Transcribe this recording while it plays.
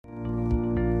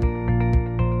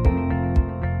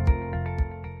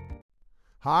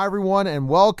Hi, everyone, and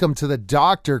welcome to the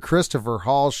Dr. Christopher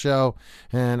Hall Show.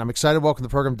 And I'm excited to welcome to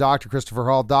the program Dr. Christopher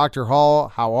Hall. Dr. Hall,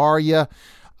 how are you?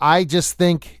 I just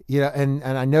think, and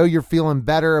I know you're feeling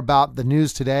better about the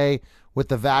news today with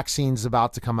the vaccines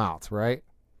about to come out, right?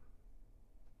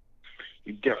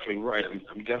 You're definitely right.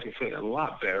 I'm definitely feeling a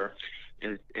lot better.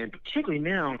 And particularly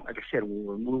now, like I said,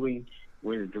 we're in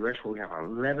the direction where we have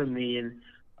 11 million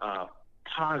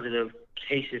positive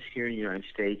cases here in the United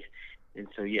States. And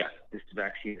so, yeah, this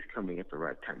vaccine is coming at the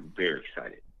right time. I'm very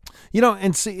excited.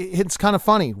 And see, it's kind of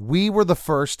funny. We were the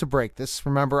first to break this.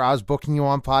 Remember, I was booking you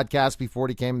on podcasts before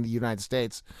he came to the United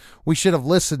States. We should have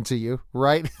listened to you,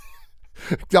 right?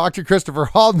 Dr. Christopher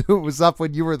Hall knew it was up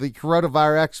when you were the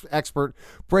coronavirus expert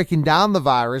breaking down the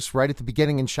virus right at the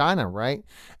beginning in China, right?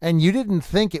 And you didn't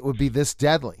think it would be this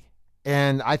deadly.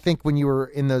 And I think when you were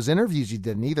in those interviews, you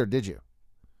didn't either, did you?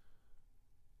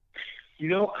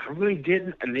 I really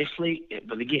didn't initially,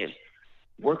 but again,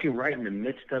 working right in the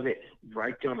midst of it,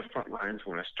 right there on the front lines,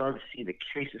 when I started to see the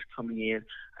cases coming in,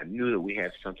 I knew that we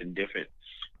had something different.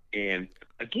 And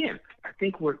again, I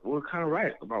think we're kind of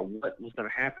right about what was going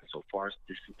to happen so far as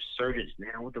this resurgence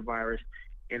now with the virus,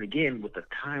 and again with the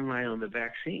timeline on the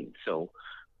vaccine. So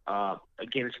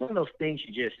again, it's one of those things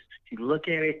you look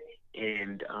at it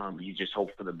and you just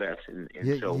hope for the best.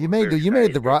 You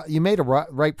made a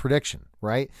right prediction,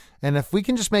 right? And if we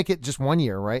can just make it just 1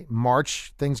 year, right?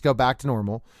 March, things go back to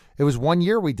normal. It was 1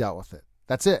 year we dealt with it.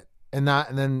 That's it, and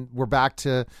then we're back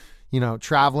to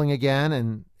traveling again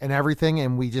and everything,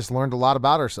 and we just learned a lot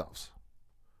about ourselves.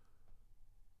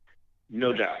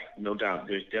 No doubt.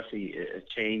 There's definitely a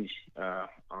change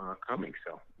coming,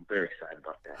 so I'm very excited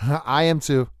about that. I am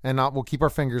too, and we'll keep our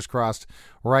fingers crossed,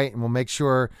 right? And we'll make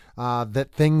sure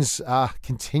that things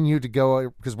continue to go,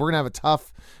 because we're going to have a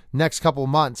tough next couple of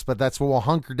months, but that's what we'll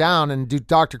hunker down and do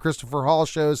Dr. Christopher Hall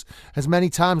shows as many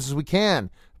times as we can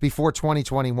before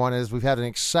 2021, as we've had an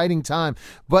exciting time.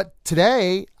 But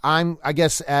today, I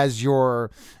guess as your,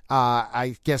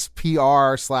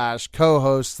 PR /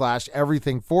 co-host /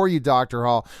 everything for you, Dr.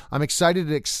 Hall, I'm excited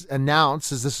to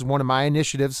announce, as this is one of my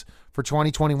initiatives for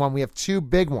 2021, we have two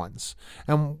big ones.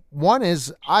 And one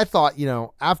is, I thought,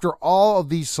 after all of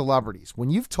these celebrities,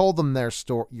 when you've told them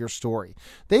your story,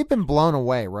 they've been blown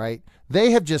away, right?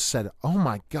 They have just said, oh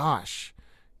my gosh,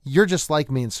 you're just like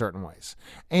me in certain ways.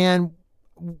 And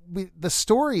the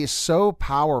story is so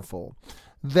powerful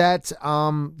that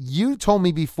you told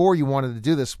me before you wanted to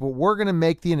do this, but we're going to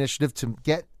make the initiative to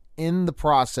get in the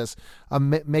process of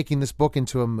making this book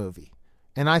into a movie.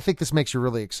 And I think this makes you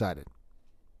really excited.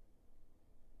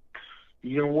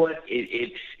 You know what?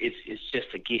 It's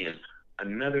just, again,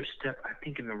 another step, I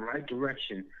think, in the right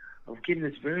direction of getting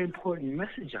this very important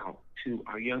message out to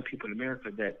our young people in America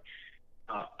that,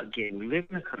 again, we live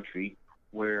in a country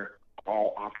where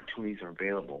all opportunities are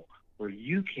available, where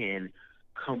you can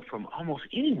come from almost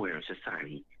anywhere in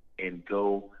society and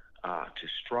go to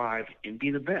strive and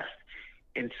be the best.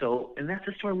 And that's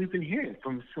the story we've been hearing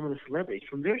from some of the celebrities,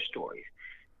 from their stories.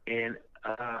 And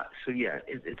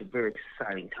it's a very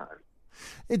exciting time.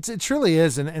 It truly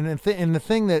is, and the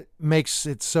thing that makes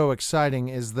it so exciting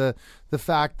is the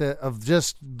fact that of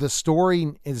just the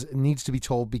story needs to be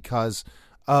told, because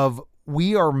of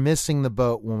we are missing the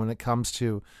boat when it comes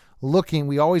to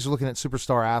we always are looking at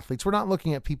superstar athletes. We're not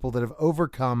looking at people that have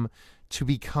overcome to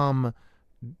become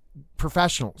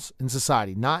professionals in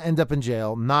society, not end up in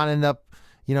jail, not end up,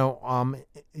 in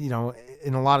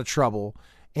a lot of trouble,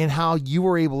 and how you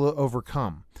were able to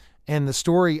overcome. And the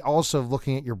story also of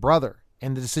looking at your brother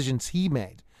and the decisions he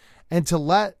made, and to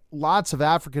let lots of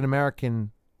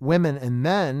African-American women and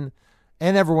men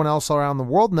and everyone else around the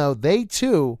world know they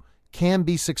too can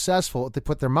be successful if they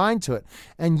put their mind to it.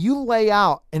 And you lay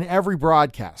out in every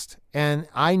broadcast, and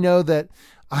I know that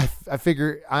I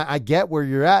figure I get where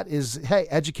you're at is, hey,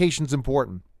 education's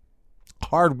important.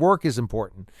 Hard work is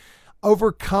important.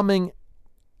 Overcoming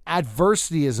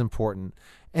adversity is important.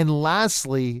 And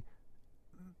lastly,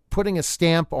 putting a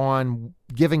stamp on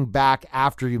giving back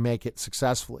after you make it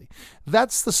successfully.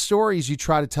 That's the stories you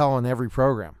try to tell on every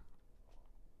program.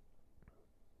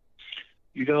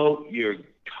 You're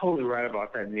totally right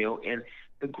about that, Neil. And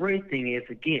the great thing is,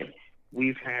 again,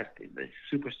 we've had the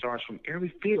superstars from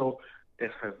every field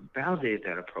that have validated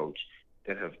that approach,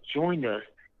 that have joined us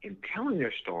in telling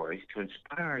their stories to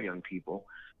inspire our young people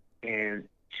and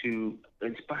to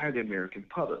inspire the American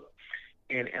public.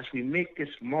 And as we make this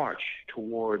march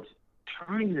towards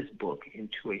turning this book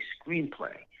into a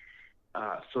screenplay,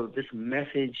 so this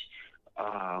message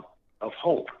of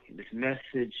hope, this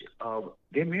message of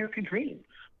the American dream,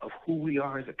 of who we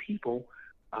are as a people,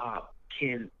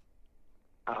 can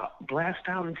blast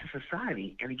out into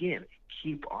society, and again,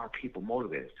 keep our people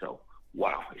motivated. So,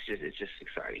 wow, it's just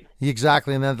exciting.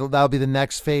 Exactly, and that'll be the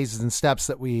next phases and steps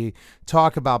that we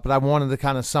talk about. But I wanted to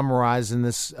kind of summarize in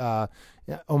this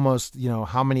almost,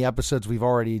 how many episodes we've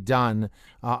already done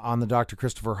on the Dr.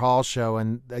 Christopher Hall Show,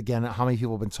 and again, how many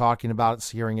people have been talking about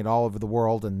it, hearing it all over the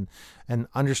world, and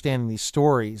understanding these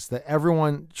stories, that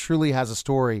everyone truly has a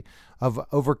story of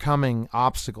overcoming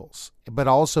obstacles, but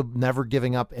also never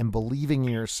giving up and believing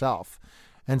in yourself.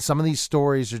 And some of these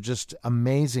stories are just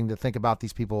amazing to think about,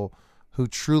 these people who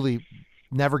truly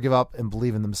never give up and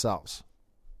believe in themselves.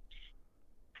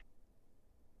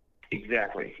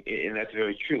 Exactly, and that's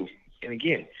very true. And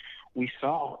again, we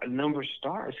saw a number of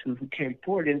stars who came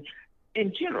forward, and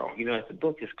in general, as the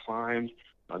book has climbed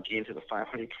again to the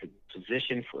 500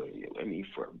 position for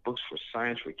books for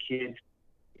science for kids,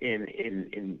 in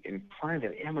climbed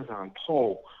that Amazon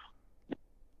poll,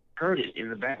 heard it in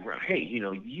the background. Hey,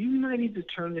 you might need to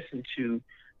turn this into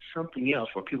something else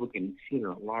where people can see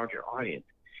a larger audience.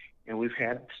 And we've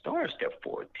had stars step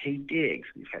forward, Taye Diggs,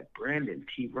 we've had Brandon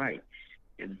T. Wright,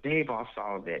 and they've all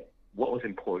saw that what was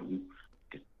important,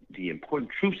 the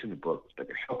important truths in the book that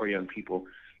could help our young people.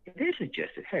 And they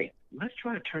suggested, hey, let's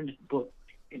try to turn this book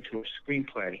into a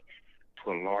screenplay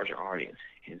to a larger audience.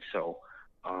 And so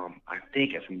I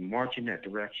think as we march in that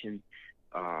direction,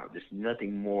 there's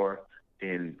nothing more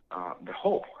than the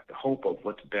hope of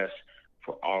what's best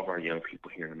for all of our young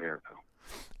people here in America.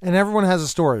 And everyone has a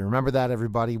story. Remember that,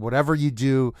 everybody. Whatever you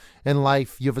do in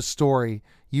life, you have a story.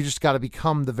 You just got to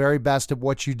become the very best at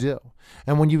what you do.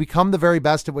 And when you become the very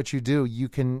best at what you do, you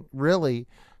can really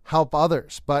help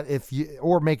others. But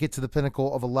or make it to the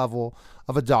pinnacle of a level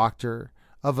of a doctor,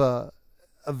 of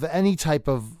any type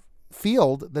of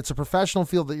field that's a professional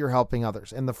field that you're helping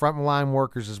others, and the frontline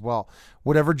workers as well.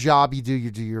 Whatever job you do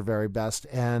your very best.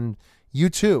 And you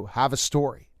too have a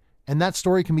story. And that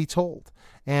story can be told.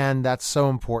 And that's so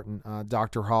important,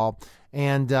 Dr. Hall.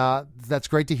 And that's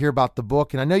great to hear about the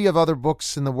book. And I know you have other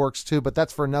books in the works too, but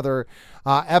that's for another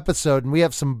episode. And we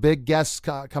have some big guests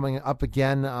coming up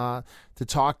again to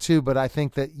talk to. But I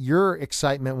think that your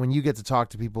excitement when you get to talk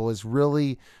to people is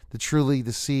really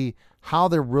to see how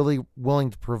they're really willing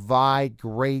to provide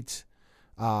great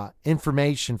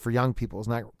information for young people.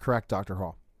 Isn't that correct, Dr.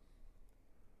 Hall?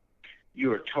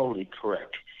 You are totally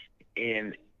correct.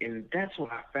 And that's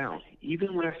what I found.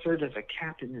 Even when I served as a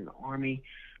captain in the Army,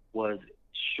 was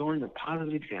showing a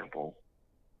positive example,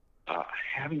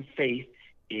 having faith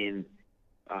in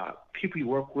people you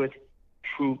work with,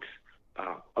 troops,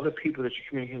 other people that you're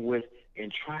communicating with,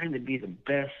 and trying to be the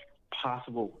best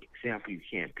possible example you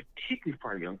can, particularly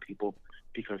for our young people,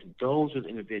 because those are the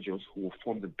individuals who will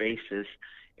form the basis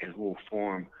and who will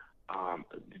form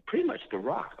pretty much the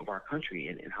rock of our country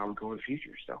and how we go in the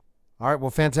future. So. All right.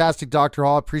 Well, fantastic, Dr.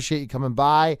 Hall. Appreciate you coming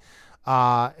by.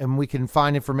 And we can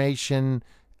find information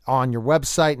on your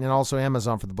website and also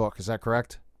Amazon for the book. Is that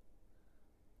correct?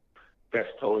 That's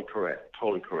totally correct.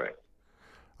 Totally correct.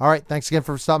 All right. Thanks again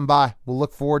for stopping by. We'll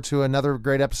look forward to another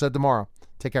great episode tomorrow.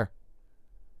 Take care.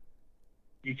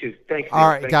 You too. Thanks. All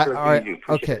right. Thanks All right.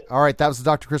 Okay. It. All right. That was the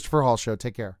Dr. Christopher Hall Show.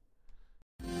 Take care.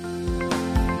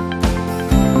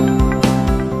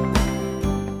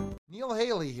 Neil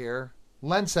Haley here.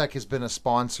 Lensec has been a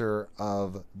sponsor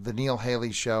of the Neil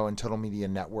Haley Show and Total Media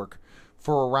Network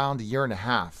for around a year and a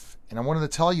half. And I wanted to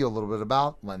tell you a little bit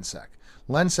about Lensec.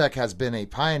 Lensec has been a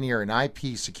pioneer in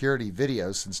IP security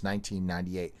video since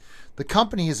 1998. The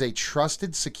company is a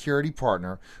trusted security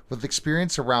partner with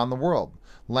experience around the world.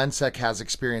 Lensec has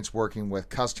experience working with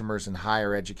customers in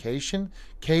higher education,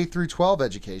 K-12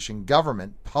 education,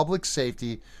 government, public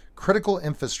safety, critical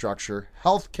infrastructure,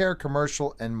 healthcare,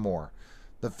 commercial, and more.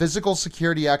 The physical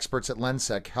security experts at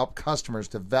Lensec help customers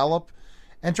develop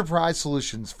enterprise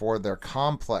solutions for their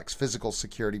complex physical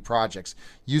security projects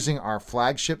using our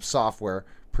flagship software,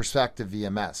 Perspective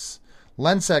VMS.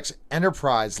 Lensec's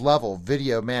enterprise-level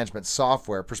video management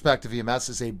software, Perspective VMS,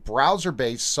 is a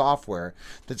browser-based software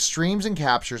that streams and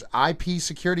captures IP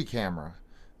security camera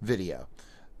video.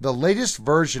 The latest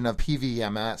version of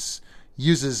PVMS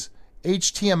uses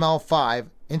HTML5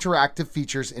 interactive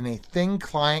features in a thin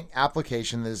client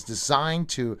application that is designed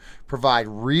to provide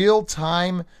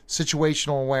real-time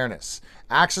situational awareness.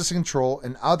 Access control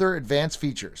and other advanced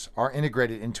features are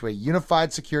integrated into a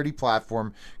unified security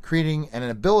platform, creating an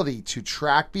ability to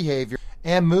track behavior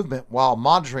and movement while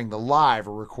monitoring the live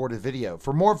or recorded video.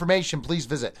 For more information, please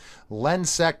visit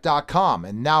lensec.com.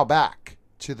 And now back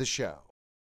to the show.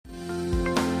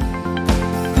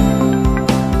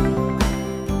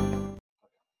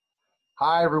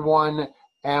 Hi, everyone,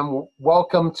 and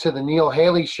welcome to the Neil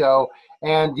Haley Show.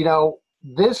 And,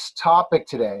 this topic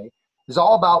today is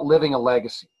all about living a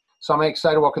legacy. So I'm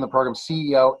excited to welcome the program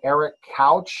CEO Eric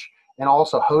Couch, and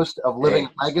also host of Living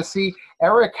a Legacy.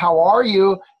 Eric, how are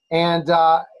you? And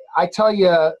I tell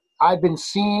you, I've been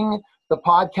seeing the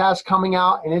podcast coming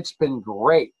out, and it's been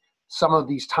great. Some of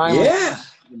these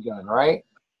timeless been done, right?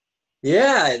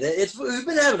 Yeah, we've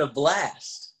been having a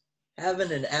blast,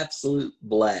 having an absolute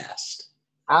blast.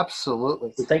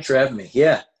 Absolutely. So thanks for having me.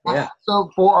 Yeah. So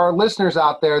for our listeners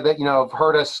out there that, have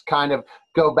heard us kind of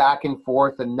go back and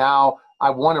forth, and now I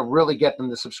want to really get them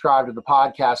to subscribe to the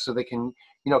podcast so they can,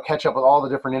 catch up with all the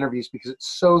different interviews, because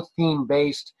it's so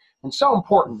theme-based and so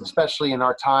important, especially in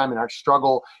our time and our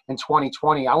struggle in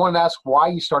 2020. I wanted to ask why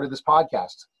you started this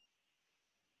podcast.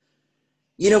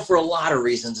 For a lot of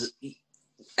reasons.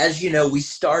 As you know, we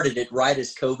started it right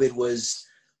as COVID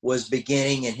was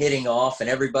beginning and hitting off, and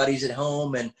everybody's at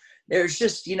home, and there's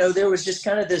just, there was just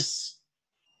kind of this,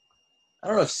 I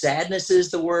don't know if sadness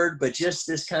is the word, but just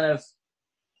this kind of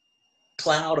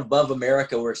cloud above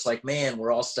America where it's like, man,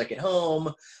 we're all stuck at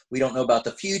home. We don't know about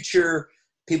the future.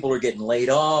 People are getting laid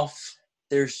off.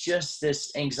 There's just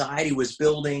this anxiety was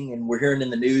building, and we're hearing in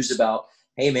the news about,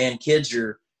 hey man, kids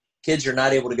are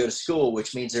not able to go to school,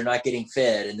 which means they're not getting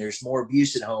fed, and there's more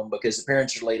abuse at home because the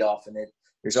parents are laid off, and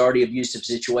there's already abusive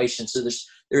situations. So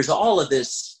there's all of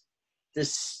this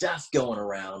stuff going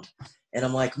around, and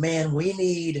I'm like, man, we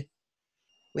need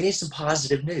some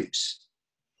positive news.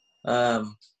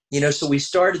 So we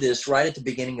started this right at the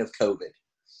beginning of COVID,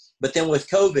 but then with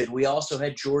COVID, we also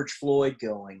had George Floyd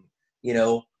going,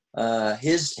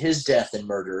 his death and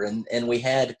murder, and we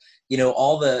had,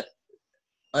 all the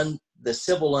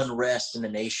civil unrest in the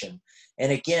nation.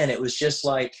 And again, it was just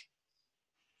like,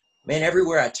 man,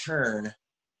 everywhere I turn,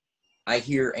 I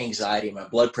hear anxiety, my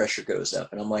blood pressure goes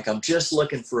up, and I'm like, I'm just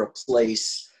looking for a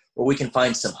place where we can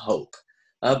find some hope,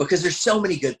 because there's so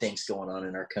many good things going on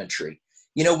in our country.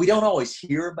 We don't always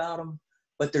hear about them,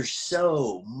 but there's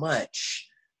so much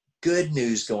good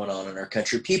news going on in our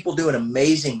country. People doing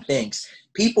amazing things,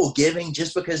 people giving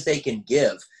just because they can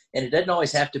give. And it doesn't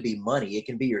always have to be money. It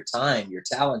can be your time, your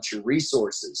talents, your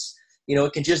resources.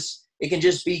 It can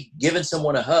just be giving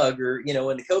someone a hug, or, in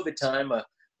the COVID time, an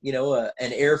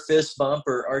air fist bump,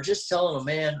 or just telling them,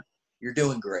 man, you're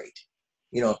doing great.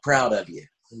 I'm proud of you.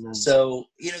 Mm-hmm. So,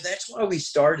 that's why we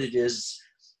started is,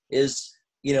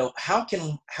 how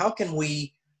can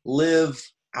we live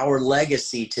our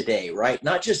legacy today, right?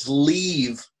 Not just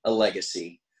leave a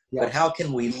legacy, but how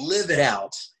can we live it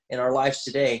out in our lives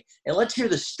today? And let's hear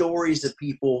the stories of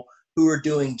people who are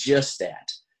doing just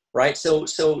that, right? So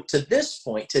to this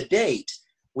point, to date,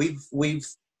 we've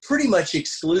pretty much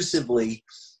exclusively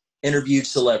interviewed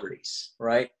celebrities,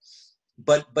 right?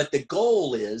 But the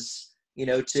goal is,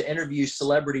 to interview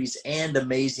celebrities and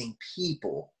amazing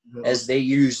people as they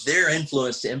use their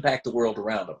influence to impact the world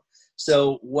around them.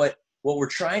 So what we're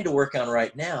trying to work on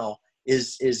right now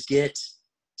is get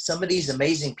some of these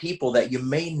amazing people that you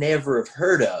may never have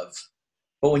heard of,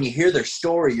 but when you hear their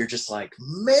story, you're just like,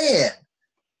 man,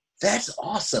 that's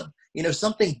awesome.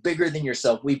 Something bigger than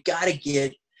yourself. We've got to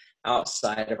get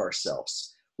outside of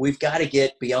ourselves. We've got to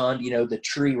get beyond, the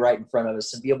tree right in front of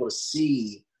us and be able to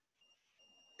see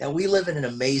that we live in an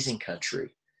amazing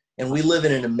country, and we live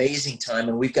in an amazing time,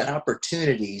 and we've got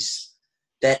opportunities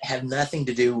that have nothing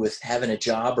to do with having a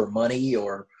job or money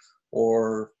or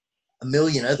a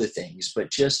million other things, but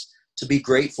just to be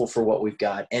grateful for what we've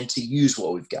got and to use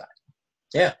what we've got.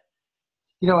 Yeah.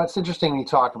 It's interesting you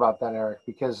talk about that, Eric,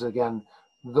 because again,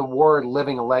 the word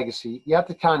living a legacy, you have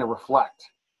to kind of reflect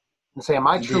and say, am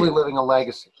I truly living a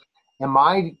legacy? Am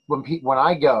I, when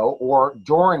I go, or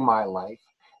during my life,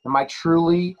 am I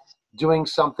truly doing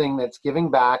something that's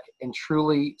giving back and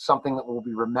truly something that will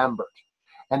be remembered?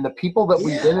 And the people that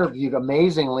we've interviewed,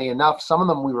 amazingly enough, some of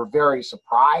them we were very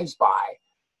surprised by,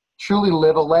 truly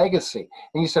live a legacy.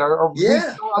 And you said, are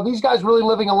these guys really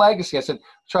living a legacy? I said,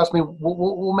 trust me,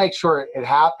 we'll make sure it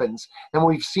happens. And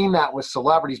we've seen that with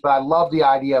celebrities, but I love the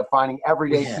idea of finding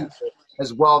everyday people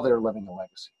as well that are living a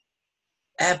legacy.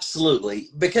 Absolutely.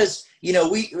 Because,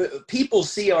 people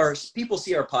see our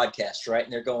podcast, right?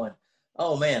 And they're going,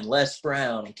 oh man, Les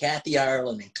Brown and Kathy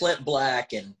Ireland and Clint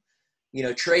Black and,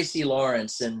 Tracy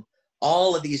Lawrence and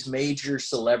all of these major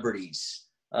celebrities,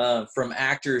 from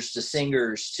actors to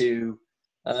singers to,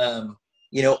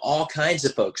 all kinds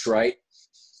of folks, right?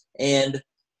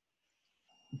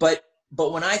 But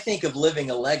when I think of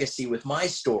living a legacy with my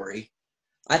story,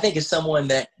 I think of someone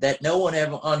that no one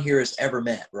ever on here has ever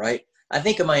met, right? I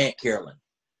think of my Aunt Carolyn,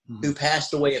 who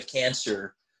passed away of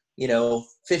cancer,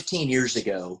 15 years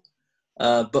ago.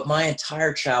 But my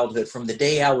entire childhood, from the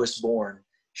day I was born,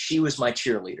 she was my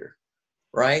cheerleader,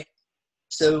 right?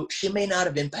 So she may not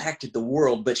have impacted the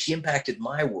world, but she impacted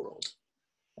my world.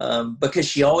 Because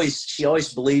she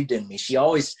always believed in me. She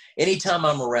always, anytime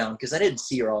I'm around, because I didn't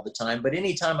see her all the time, but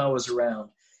anytime I was around,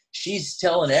 she's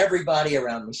telling everybody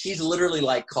around me. She's literally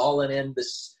like calling in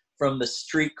this from the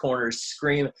street corners,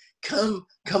 screaming, come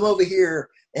over here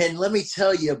and let me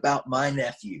tell you about my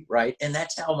nephew, right? And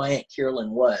that's how my Aunt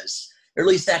Carolyn was, or at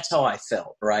least that's how I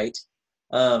felt, right?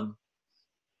 And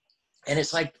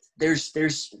it's like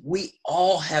we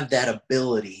all have that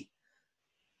ability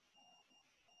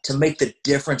to make the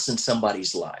difference in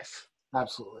somebody's life.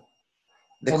 Absolutely.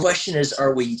 The question is,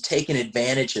 are we taking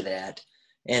advantage of that?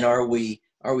 And are we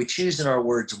choosing our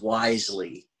words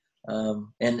wisely?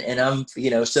 And I'm,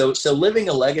 so living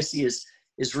a legacy is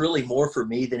really more for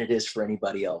me than it is for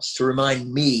anybody else, to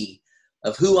remind me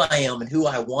of who I am and who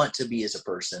I want to be as a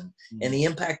person, and the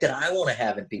impact that I want to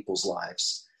have in people's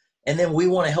lives. And then we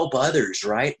want to help others,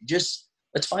 right? Just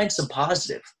let's find some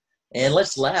positive. And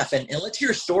let's laugh and let's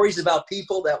hear stories about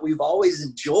people that we've always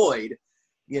enjoyed,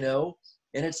 and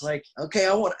it's like, okay,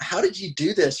 how did you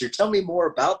do this? Or tell me more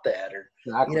about that. Or,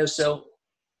 exactly. So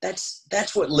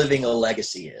that's what living a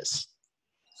legacy is.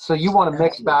 So you want a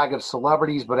mixed bag of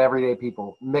celebrities, but everyday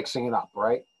people, mixing it up,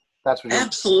 right? That's what.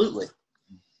 Absolutely.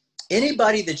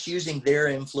 Anybody that's using their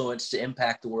influence to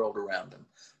impact the world around them,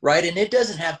 right? And it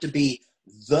doesn't have to be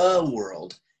the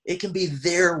world. It can be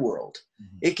their world.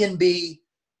 Mm-hmm. It can be,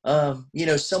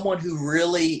 someone who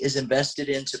really is invested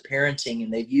into parenting,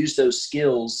 and they've used those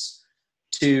skills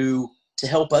to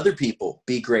help other people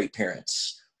be great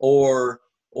parents, or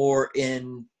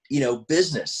in,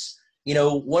 business.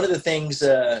 One of the things,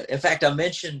 in fact, I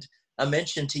mentioned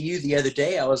to you the other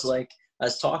day, I was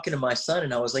talking to my son,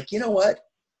 and I was like, you know what?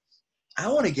 I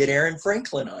want to get Aaron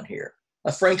Franklin on here,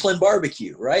 a Franklin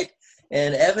barbecue, right?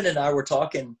 And Evan and I were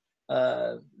talking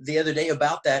the other day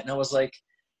about that, and I was like,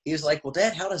 he was like, well,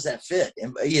 Dad, how does that fit?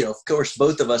 And, of course,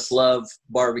 both of us love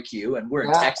barbecue, and we're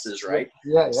in Texas, right?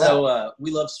 Yeah. So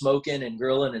we love smoking and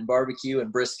grilling and barbecue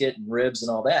and brisket and ribs and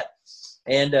all that.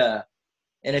 And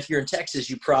if you're in Texas,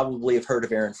 you probably have heard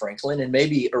of Aaron Franklin, and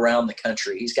maybe around the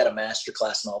country. He's got a master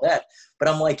class and all that. But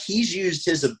I'm like, he's used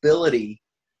his ability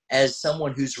as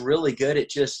someone who's really good at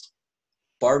just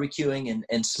barbecuing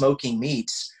and smoking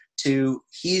meats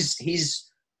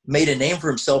he's made a name for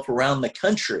himself around the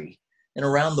country and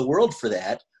around the world for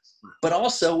that. But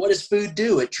also, what does food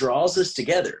do? It draws us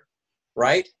together,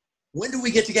 right? When do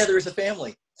we get together as a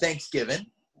family? Thanksgiving.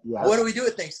 Yes. What do we do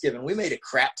at Thanksgiving? We made a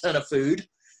crap ton of food,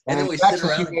 and then we sit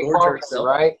around and gorge ourselves.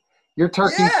 Right? Your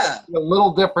turkey is a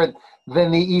little different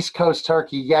than the East Coast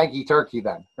turkey, Yankee turkey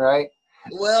then, right?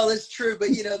 Well, that's true, but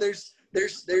there's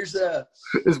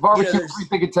it's barbecue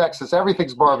everything in Texas.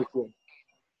 Everything's barbecue.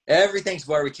 Everything's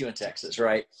barbecue in Texas,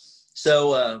 right?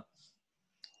 So,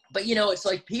 but it's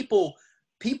like people.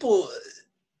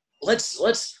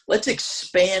 Let's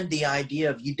expand the idea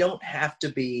of you don't have to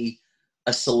be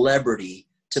a celebrity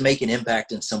to make an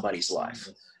impact in somebody's life.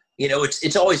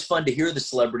 It's always fun to hear the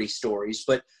celebrity stories,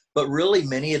 but really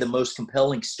many of the most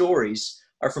compelling stories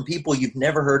are from people you've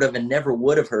never heard of and never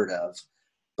would have heard of.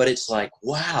 But it's like,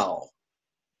 wow,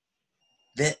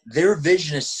 that their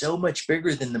vision is so much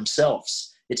bigger than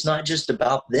themselves. It's not just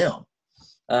about them.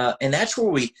 And that's where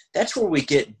we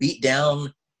get beat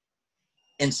down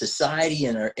in society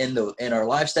and in our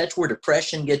lives. That's where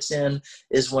depression gets in,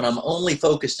 is when I'm only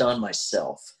focused on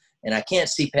myself and I can't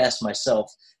see past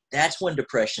myself. That's when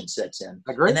depression sets in.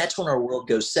 Agreed. And that's when our world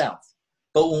goes south.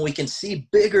 But when we can see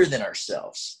bigger than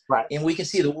ourselves, right, and we can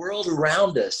see the world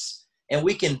around us, and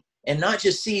we can, and not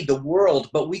just see the world,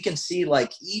 but we can see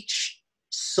like each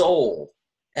soul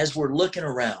as we're looking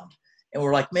around, and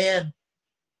we're like, man,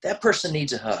 that person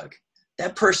needs a hug.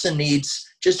 That person needs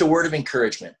just a word of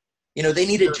encouragement. They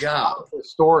need a job.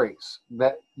 Stories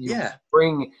that you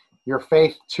bring your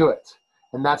faith to it.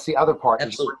 And that's the other part.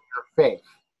 Absolutely. Your faith.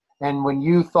 And when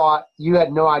you thought, you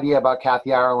had no idea about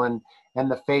Kathy Ireland and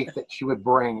the faith that she would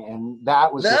bring. And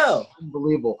that was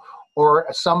unbelievable. Or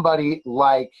somebody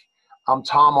like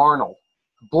Tom Arnold,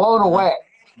 blown away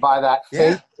by that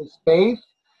faith, his faith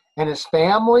and his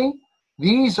family.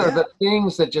 These are the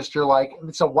things that just, you're like,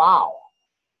 it's a wow.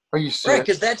 Are you serious? Right,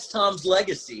 because that's Tom's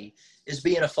legacy, is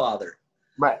being a father.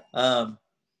 Right.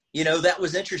 That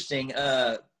was interesting.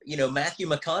 Matthew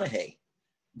McConaughey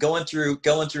going through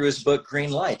his book,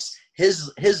 Green Lights,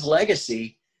 his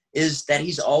legacy is that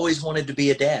he's always wanted to be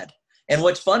a dad. And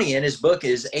what's funny, in his book,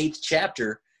 his 8th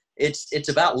chapter, it's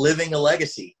about living a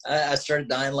legacy. I started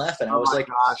dying laughing. I was like,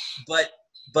 gosh.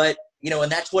 But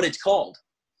and that's what it's called.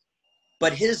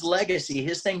 But his legacy,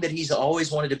 his thing that he's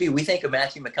always wanted to be, we think of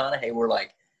Matthew McConaughey, we're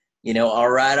like, all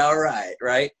right,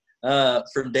 right?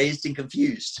 from Dazed and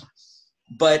Confused.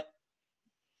 But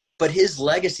his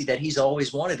legacy that he's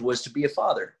always wanted was to be a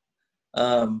father.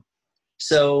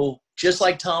 So just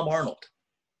like Tom Arnold,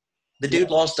 the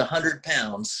dude lost 100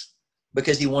 pounds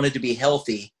because he wanted to be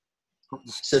healthy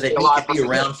so that he could be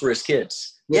around for his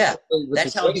kids. Yeah,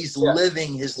 that's how he's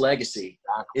living his legacy.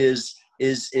 Is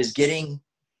getting.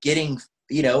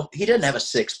 You know, he doesn't have a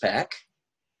six pack.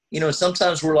 You know,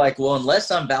 sometimes we're like, well,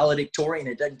 unless I'm valedictorian,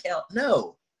 it doesn't count.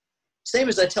 No, same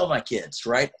as I tell my kids,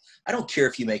 right? I don't care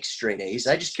if you make straight A's.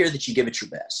 I just care that you give it your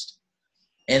best.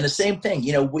 And the same thing,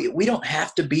 you know, we don't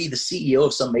have to be the CEO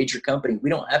of some major company. We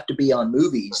don't have to be on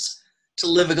movies to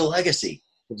live a legacy.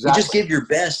 Exactly. You just give your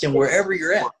best and wherever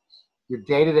you're at. Your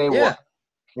day-to-day work.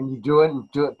 And you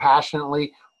do it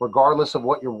passionately, regardless of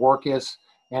what your work is.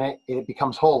 And it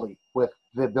becomes holy with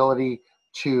the ability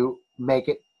to make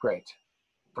it great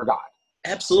for God.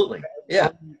 Absolutely. Yeah.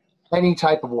 Any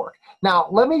type of work. Now,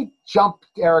 let me jump,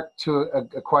 Eric, to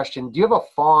a question. Do you have a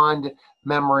fond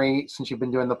memory, since you've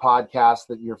been doing the podcast,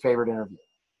 that your favorite interview?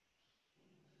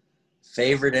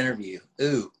 Favorite interview?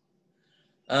 Ooh.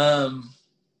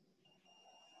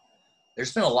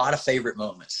 There's been a lot of favorite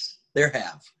moments. There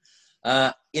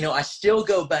have. You know, I still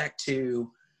go back to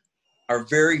our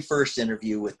very first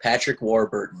interview with Patrick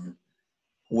Warburton,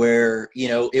 where, you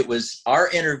know, our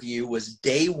interview was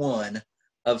day one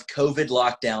of COVID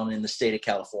lockdown in the state of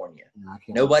California.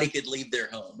 Nobody could leave their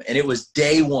home. And it was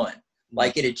day one.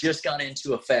 Like it had just gone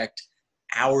into effect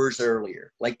hours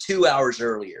earlier, like 2 hours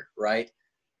earlier. Right.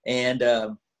 And,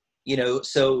 you know,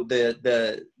 so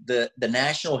the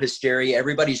national hysteria,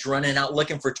 everybody's running out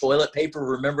looking for toilet paper.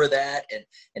 Remember that? And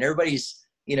everybody's,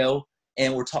 you know,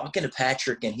 and we're talking to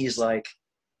Patrick and he's like,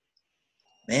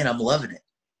 man, I'm loving it.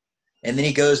 And then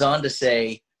he goes on to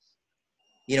say,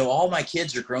 you know, all my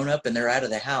kids are grown up and they're out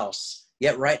of the house.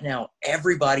 Yet right now,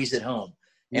 everybody's at home.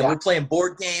 And we're playing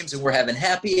board games and we're having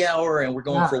happy hour and we're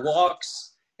going for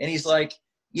walks. And he's like,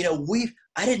 you know,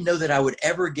 I didn't know that I would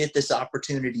ever get this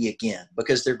opportunity again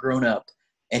because they're grown up.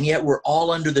 And yet we're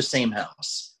all under the same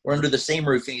house. We're under the same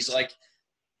roof. And he's like,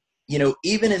 you know,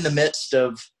 even in the midst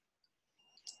of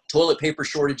toilet paper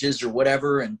shortages or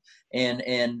whatever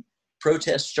and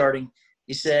protests starting,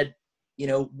 he said, you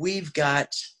know, we've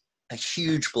got a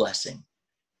huge blessing.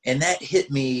 And that hit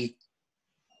me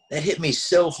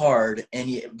so hard.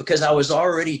 And because I was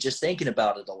already just thinking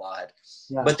about it a lot,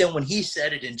 but then when he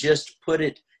said it and just put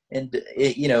it in,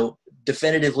 you know,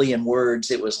 definitively in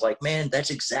words, it was like, man, that's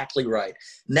exactly right.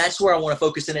 And that's where I want to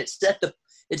focus. And it set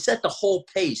the whole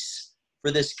pace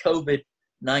for this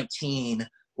COVID-19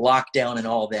 lockdown and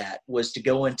all that, was to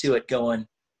go into it going,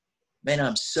 man,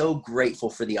 I'm so grateful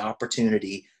for the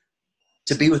opportunity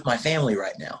to be with my family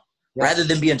right now. Rather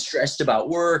than being stressed about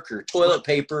work or toilet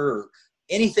paper or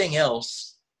anything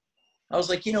else, I was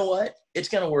like, you know what? It's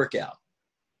going to work out.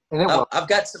 And I've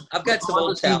got some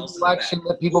old towels. Election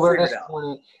that people are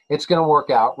disappointed. It's going to work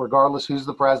out, regardless who's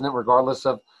the president, regardless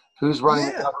of who's running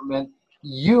the government.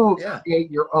 You create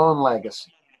your own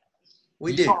legacy.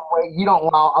 You don't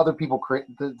allow other people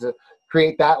to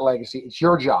create that legacy. It's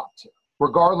your job to,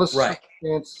 regardless of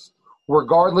circumstance,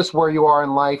 regardless where you are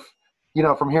in life. You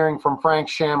know, from hearing from Frank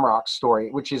Shamrock's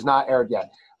story, which is not aired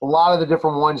yet, a lot of the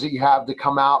different ones that you have to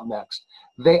come out next,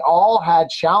 they all had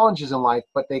challenges in life,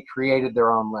 but they created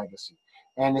their own legacy.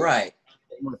 And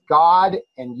with God,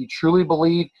 and you truly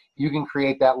believe, you can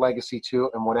create that legacy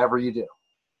too, in whatever you do.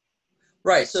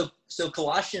 Right. So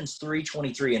Colossians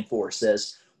 3:23-4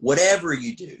 says, whatever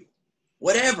you do,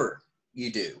 work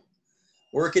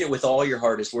at it with all your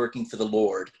heart as working for the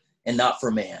Lord and not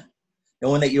for man,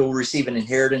 knowing that you'll receive an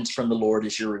inheritance from the Lord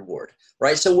as your reward.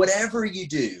 Right? So whatever you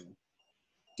do,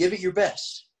 give it your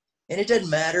best. And it doesn't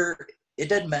matter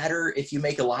if you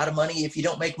make a lot of money, if you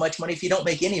don't make much money, if you don't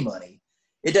make any money.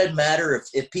 It doesn't matter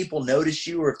if people notice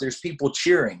you or if there's people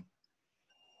cheering.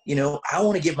 You know, I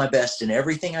want to give my best in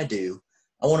everything I do.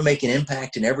 I want to make an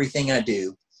impact in everything I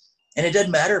do. And it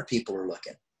doesn't matter if people are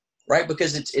looking, right?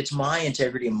 Because it's my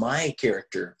integrity and my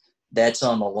character that's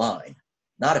on the line,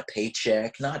 not a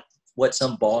paycheck, not what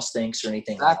some boss thinks or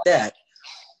anything like that.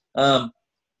 And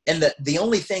the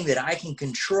only thing that I can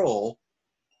control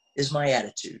is my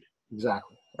attitude.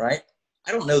 Exactly. Right?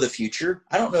 I don't know the future.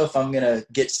 I don't know if I'm going to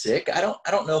get sick. I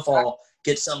don't know if I'll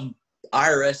get some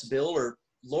IRS bill or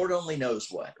Lord only knows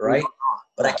what, right?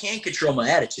 But I can control my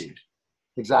attitude.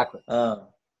 Exactly.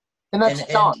 And that's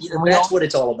that's what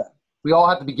it's all about. We all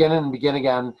have to begin and begin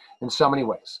again in so many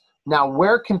ways. Now,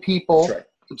 where can people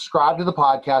subscribe to the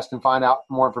podcast and find out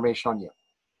more information on you?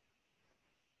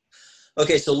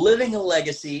 Okay, so Living a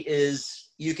Legacy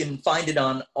is, you can find it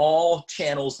on all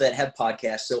channels that have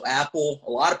podcasts. So Apple,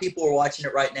 a lot of people are watching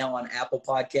it right now on Apple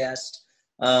Podcast.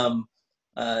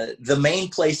 The main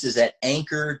place is at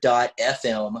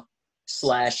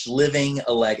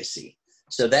anchor.fm/living-a-legacy.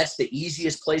 So that's the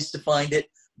easiest place to find it.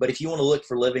 But if you want to look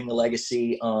for Living a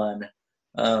Legacy on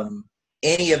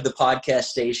any of the podcast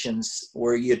stations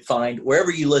where you'd find, wherever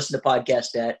you listen to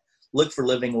podcasts at, look for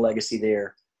Living a Legacy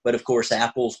there. But of course,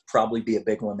 Apple's probably be a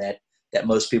big one that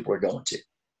most people are going to.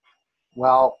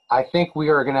 Well, I think we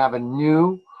are going to have a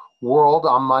new world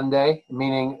on Monday,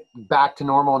 meaning back to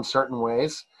normal in certain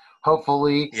ways.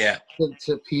 Hopefully,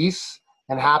 to peace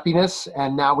and happiness.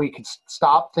 And now we can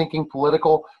stop thinking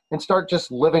political and start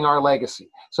just living our legacy.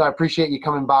 So I appreciate you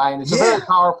coming by. And it's a very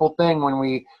powerful thing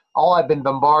when all I've been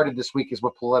bombarded this week is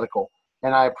with political.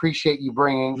 And I appreciate you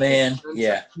bringing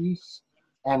peace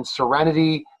and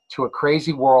serenity to a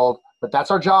crazy world. But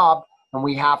that's our job. And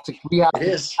we have to be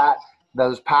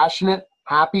those passionate,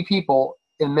 happy people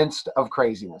in the midst of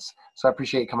craziness. So I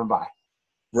appreciate you coming by.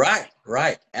 Right.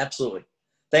 Absolutely.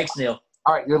 Thanks, Neil.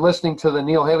 All right. You're listening to The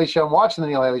Neil Haley Show and watching The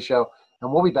Neil Haley Show.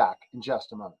 And we'll be back in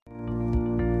just a moment.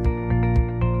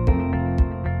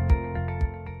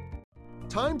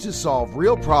 Time to solve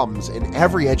real problems in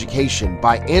every education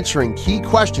by answering key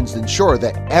questions to ensure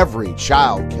that every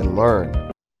child can learn.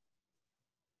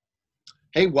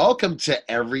 Hey, welcome to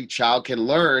Every Child Can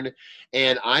Learn,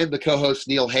 and I'm the co-host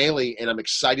Neil Haley, and I'm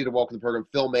excited to welcome to the program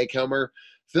Phil Maycomer.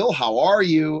 Phil, how are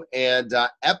you? And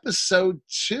episode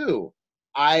 2,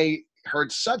 I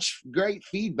heard such great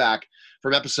feedback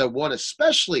from episode 1,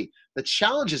 especially the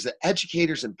challenges that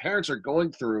educators and parents are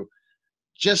going through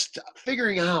just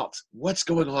figuring out what's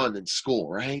going on in school,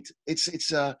 right?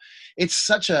 It's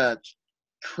such a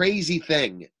crazy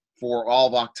thing for all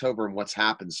of October and what's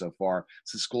happened so far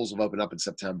since schools have opened up in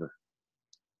September.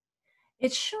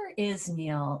 It sure is,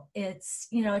 Neil. It's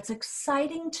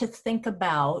exciting to think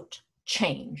about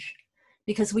change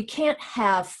because we can't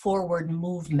have forward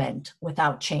movement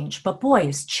without change. But boy,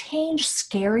 is change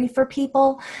scary for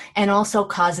people and also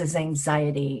causes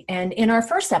anxiety. And in our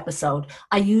first episode,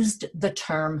 I used the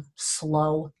term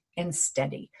slow and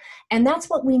steady. And that's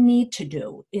what we need to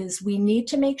do, is we need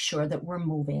to make sure that we're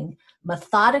moving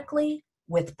methodically,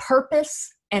 with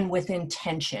purpose, and with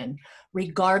intention,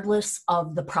 regardless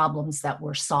of the problems that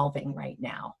we're solving right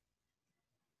now.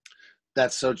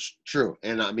 That's so true.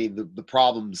 And I mean, the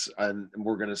problems, and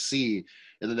we're going to see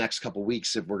in the next couple of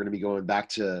weeks if we're going to be going back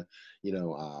to,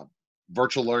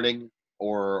 virtual learning,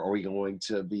 or are we going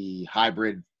to be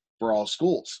hybrid for all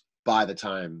schools by the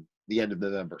time the end of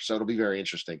November. So it'll be very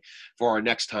interesting for our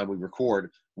next time we record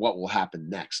what will happen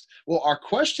next. Well, our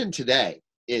question today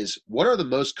is, what are the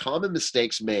most common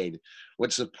mistakes made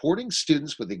when supporting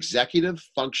students with executive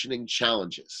functioning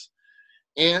challenges?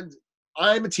 And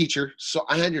I'm a teacher, so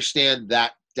I understand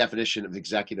that definition of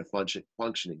executive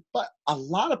functioning, but a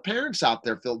lot of parents out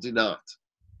there, Phil, do not.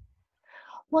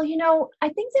 Well, I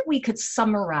think that we could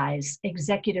summarize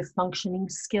executive functioning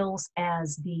skills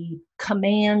as the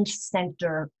command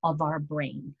center of our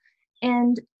brain.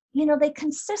 And, they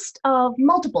consist of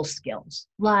multiple skills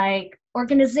like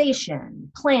organization,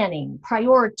 planning,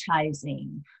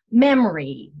 prioritizing,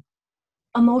 memory,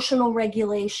 emotional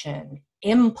regulation,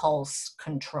 impulse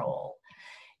control.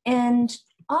 And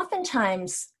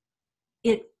oftentimes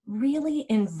it really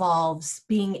involves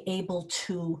being able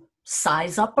to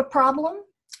size up a problem,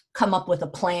 come up with a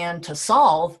plan to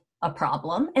solve a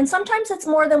problem, and sometimes it's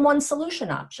more than one solution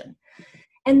option.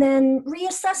 And then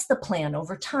reassess the plan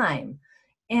over time,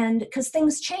 and because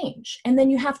things change, and then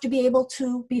you have to be able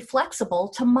to be flexible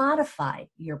to modify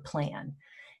your plan.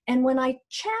 And when I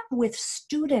chat with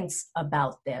students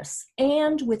about this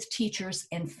and with teachers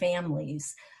and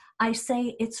families, I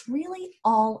say it's really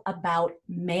all about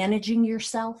managing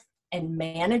yourself and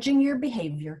managing your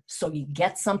behavior so you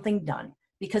get something done,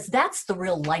 because that's the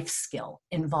real life skill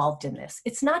involved in this.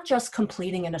 It's not just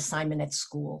completing an assignment at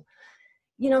school.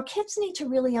 Kids need to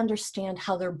really understand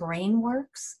how their brain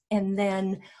works, and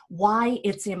then why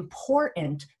it's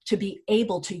important to be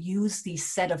able to use these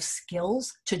set of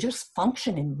skills to just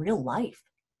function in real life.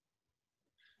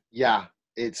 Yeah,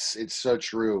 it's so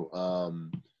true.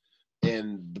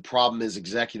 And the problem is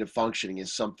executive functioning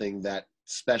is something that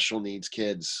special needs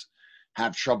kids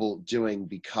have trouble doing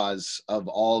because of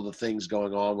all the things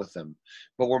going on with them.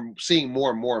 But we're seeing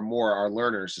more and more and more our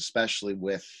learners, especially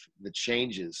with the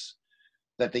changes,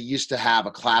 that they used to have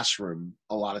a classroom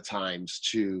a lot of times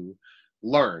to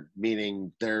learn,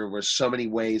 meaning there were so many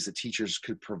ways that teachers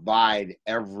could provide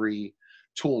every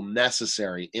tool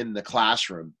necessary in the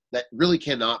classroom. that really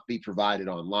cannot be provided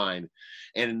online.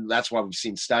 And that's why we've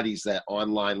seen studies that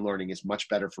online learning is much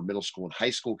better for middle school and high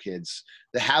school kids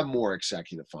that have more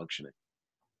executive functioning.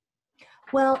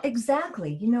 Well,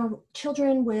 exactly. You know,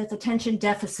 children with attention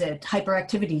deficit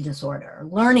hyperactivity disorder,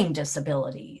 learning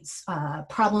disabilities,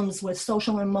 problems with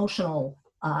social and emotional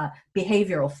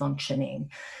behavioral functioning,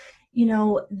 you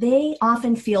know, they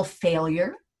often feel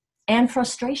failure and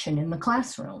frustration in the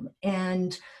classroom.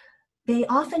 And they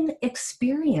often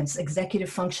experience executive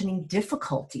functioning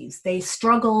difficulties. They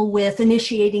struggle with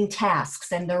initiating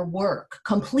tasks and their work,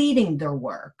 completing their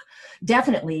work,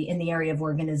 definitely in the area of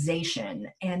organization,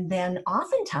 and then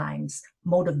oftentimes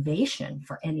motivation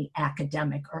for any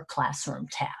academic or classroom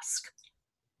task.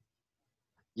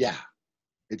 Yeah,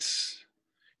 it's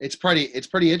pretty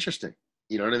interesting.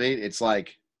 You know what I mean? It's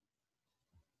like,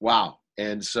 wow.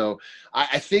 And so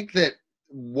I think that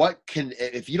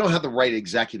if you don't have the right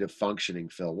executive functioning,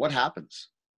 Phil, what happens?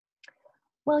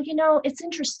 Well, you know, it's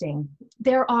interesting.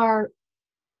 There are,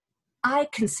 I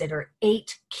consider,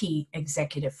 8 key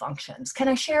executive functions. Can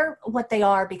I share what they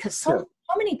are? Because so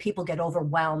many people get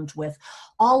overwhelmed with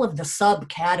all of the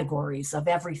subcategories of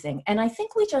everything. And I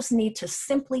think we just need to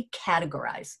simply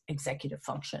categorize executive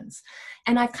functions.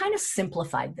 And I've kind of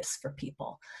simplified this for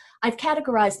people. I've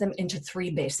categorized them into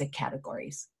 3 basic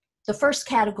categories. The first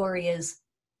category is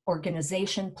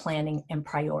organization, planning, and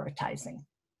prioritizing.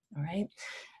 All right.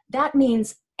 That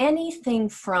means anything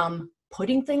from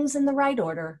putting things in the right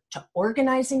order to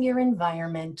organizing your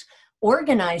environment,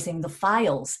 organizing the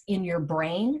files in your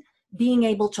brain, being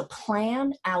able to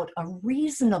plan out a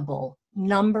reasonable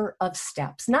number of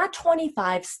steps, not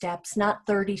 25 steps, not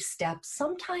 30 steps.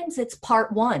 Sometimes it's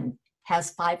part 1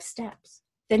 has 5 steps.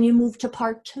 Then you move to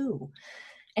part 2.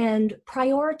 And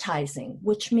prioritizing,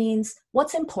 which means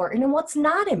what's important and what's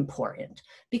not important,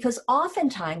 because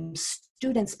oftentimes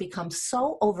students become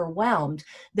so overwhelmed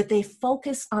that they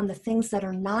focus on the things that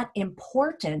are not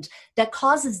important, that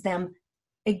causes them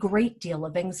a great deal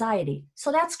of anxiety.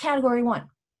 So that's category 1.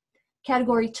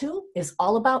 Category 2 is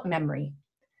all about memory,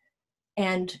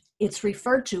 and it's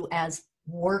referred to as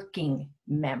working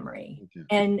memory. Okay.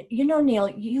 And you know, Neil,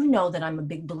 you know that I'm a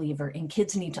big believer in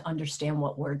kids need to understand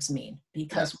what words mean,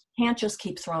 because we can't just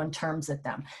keep throwing terms at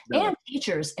them. No. And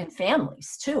teachers and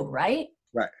families too, right?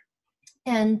 Right.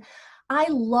 And I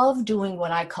love doing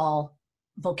what I call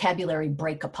vocabulary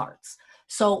break-aparts.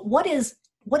 So what does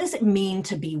it mean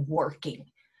to be working?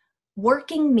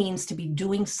 Working means to be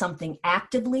doing something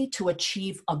actively to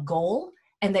achieve a goal,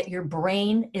 and that your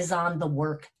brain is on the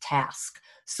work task.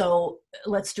 So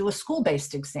let's do a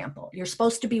school-based example. You're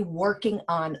supposed to be working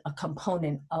on a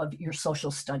component of your social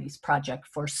studies project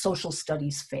for social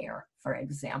studies fair, for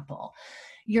example.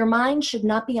 Your mind should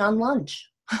not be on lunch,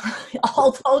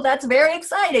 although that's very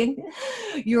exciting.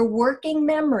 Your working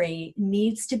memory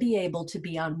needs to be able to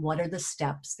be on what are the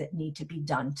steps that need to be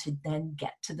done to then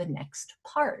get to the next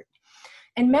part.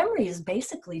 And memory is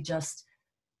basically just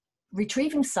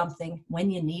retrieving something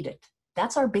when you need it.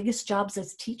 That's our biggest jobs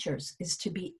as teachers, is to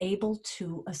be able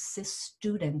to assist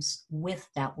students with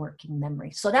that working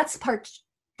memory. So that's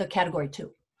the category 2.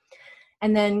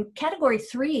 And then category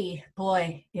 3,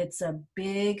 boy, it's a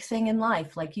big thing in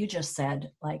life. Like you just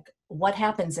said, like what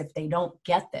happens if they don't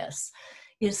get this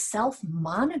is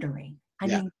self-monitoring. I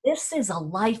mean, this is a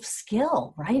life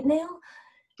skill, right, Neil?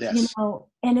 Yes. You know,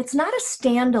 and it's not a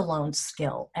standalone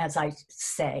skill, as I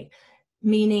say.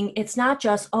 Meaning it's not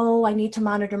just, oh, I need to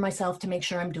monitor myself to make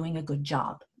sure I'm doing a good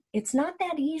job. It's not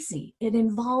that easy. It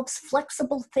involves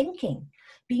flexible thinking,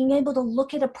 being able to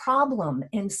look at a problem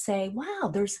and say,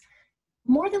 wow, there's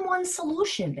more than one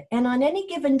solution. And on any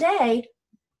given day,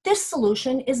 this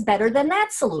solution is better than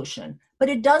that solution. But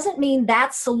it doesn't mean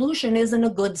that solution isn't a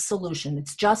good solution.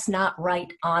 It's just not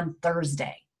right on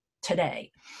Thursday,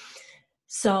 today.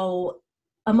 So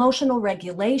emotional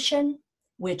regulation,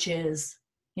 which is,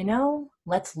 you know,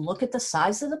 let's look at the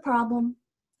size of the problem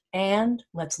and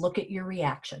let's look at your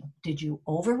reaction. Did you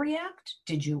overreact?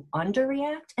 Did you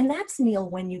underreact? And that's, Neil,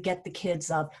 when you get the kids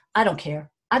of, I don't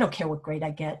care. I don't care what grade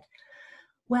I get.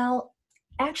 Well,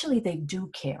 actually they do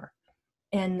care,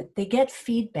 and they get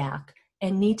feedback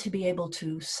and need to be able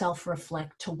to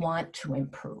self-reflect, to want to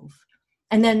improve.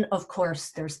 And then, of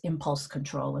course, there's impulse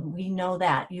control. And we know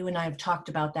that. You and I have talked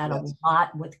about that a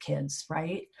lot with kids,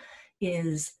 right?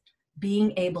 Is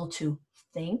being able to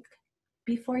think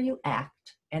before you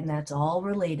act. And that's all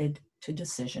related to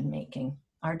decision making.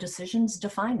 Our decisions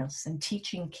define us, and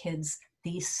teaching kids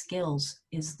these skills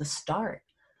is the start.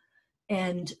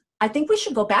 And I think we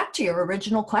should go back to your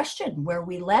original question where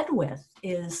we led with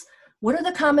is, What are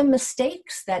the common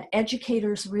mistakes that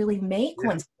educators really make Yeah.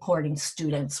 when supporting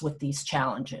students with these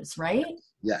challenges, right?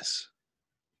 Yes.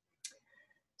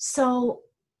 So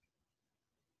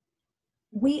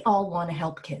we all want to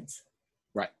help kids.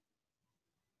 Right.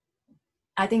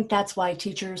 I think that's why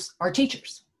teachers are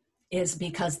teachers, is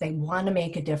because they want to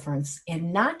make a difference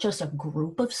in not just a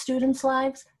group of students'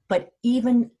 lives, but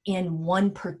even in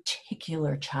one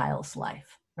particular child's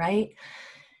life, right?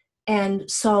 And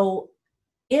so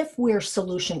if we're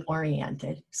solution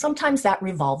oriented, sometimes that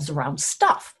revolves around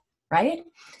stuff, right?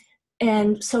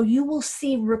 And so you will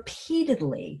see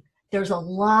repeatedly, there's a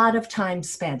lot of time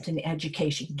spent in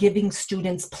education giving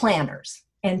students planners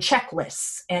and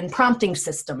checklists and prompting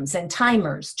systems and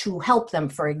timers to help them,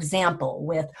 for example,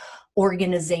 with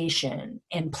organization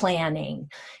and planning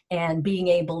and being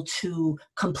able to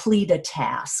complete a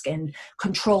task and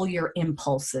control your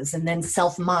impulses and then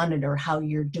self-monitor how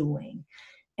you're doing.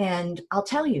 And I'll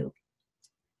tell you,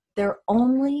 they're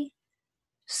only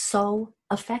so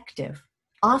effective,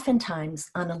 oftentimes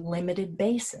on a limited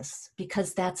basis,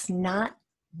 because that's not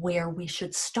where we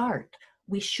should start.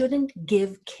 We shouldn't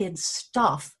give kids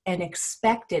stuff and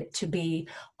expect it to be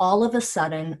all of a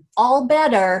sudden all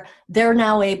better. They're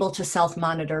now able to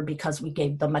self-monitor because we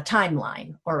gave them a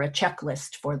timeline or a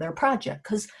checklist for their project.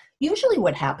 Because usually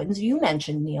what happens, you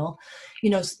mentioned, Neil,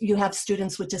 you have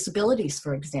students with disabilities,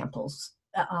 for example.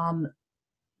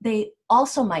 They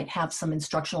also might have some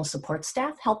instructional support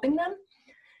staff helping them.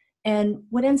 And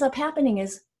what ends up happening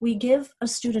is we give a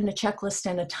student a checklist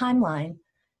and a timeline,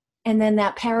 and then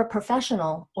that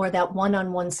paraprofessional or that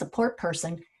one-on-one support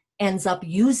person ends up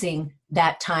using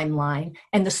that timeline,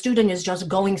 and the student is just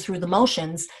going through the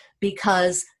motions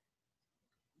because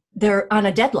they're on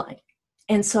a deadline.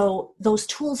 And so those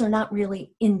tools are not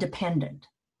really independent,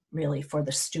 really, for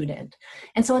the student.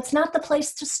 And so it's not the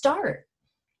place to start.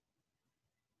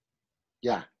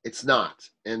 Yeah, it's not.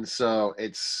 And so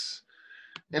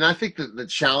and I think that the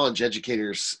challenge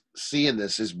educators see in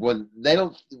this is when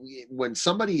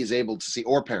somebody is able to see,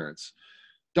 or parents,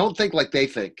 don't think like they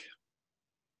think.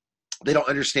 They don't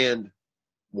understand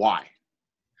why.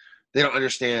 They don't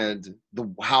understand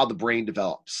how the brain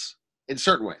develops in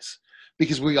certain ways,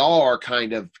 because we all are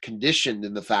kind of conditioned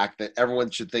in the fact that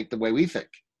everyone should think the way we think.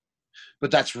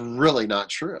 But that's really not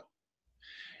true.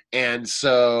 And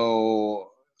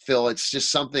so, Phil, it's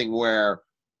just something where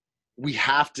we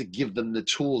have to give them the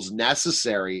tools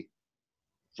necessary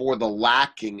for the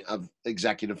lacking of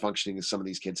executive functioning that some of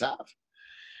these kids have.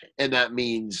 And that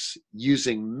means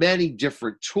using many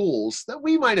different tools that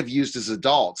we might have used as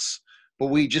adults, but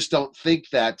we just don't think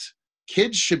that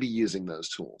kids should be using those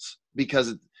tools.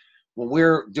 Because when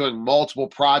we're doing multiple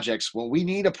projects, well, we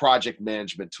need a project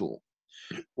management tool.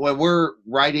 When we're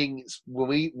writing,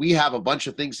 when we have a bunch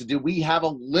of things to do, we have a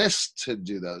list to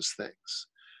do those things.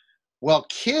 Well,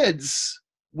 kids,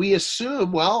 we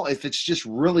assume, well, if it's just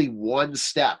really one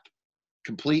step,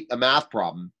 complete a math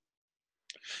problem,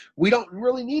 we don't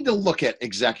really need to look at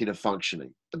executive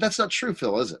functioning. But that's not true,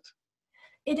 Phil, is it?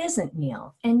 It isn't,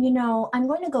 Neil. And, I'm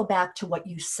going to go back to what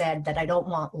you said that I don't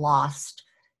want lost,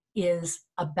 is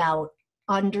about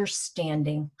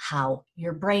understanding how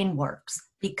your brain works,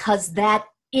 because that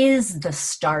is the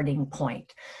starting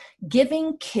point.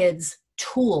 Giving kids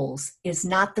tools is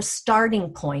not the starting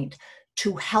point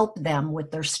to help them with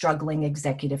their struggling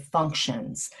executive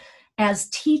functions. As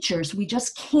teachers, we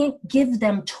just can't give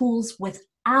them tools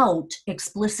without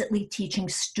explicitly teaching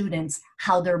students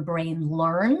how their brain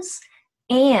learns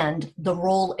and the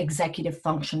role executive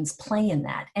functions play in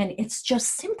that. And it's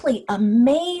just simply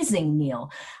amazing,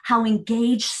 Neil, how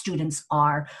engaged students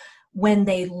are when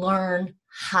they learn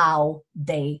how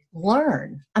they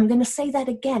learn. I'm going to say that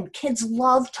again. Kids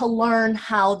love to learn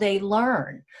how they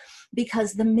learn,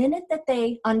 because the minute that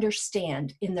they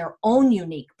understand in their own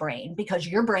unique brain, because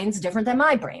your brain's different than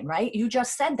my brain, right? You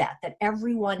just said that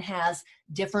everyone has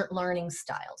different learning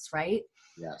styles, right?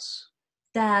 Yes.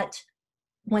 That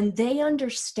when they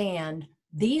understand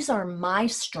these are my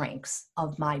strengths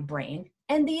of my brain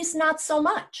and these not so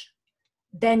much,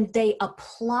 then they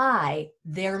apply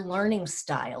their learning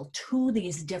style to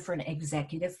these different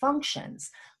executive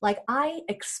functions. Like, I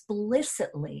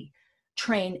explicitly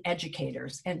train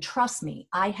educators, and trust me,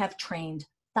 I have trained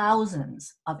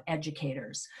thousands of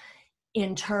educators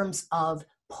in terms of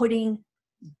putting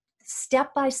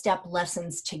step-by-step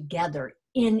lessons together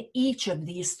in each of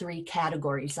these three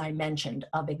categories I mentioned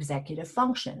of executive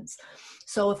functions.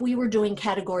 So if we were doing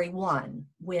category 1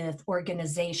 with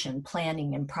organization,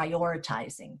 planning, and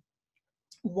prioritizing,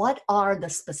 what are the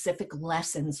specific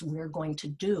lessons we're going to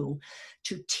do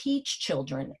to teach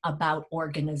children about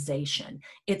organization?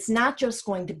 It's not just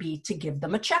going to be to give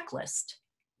them a checklist.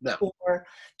 No. Or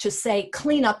to say,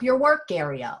 clean up your work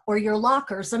area or your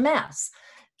locker's a mess.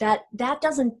 That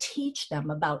doesn't teach them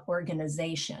about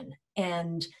organization.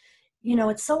 And, you know,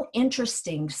 it's so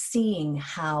interesting seeing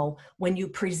how when you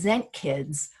present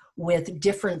kids with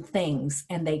different things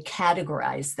and they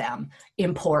categorize them,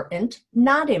 important,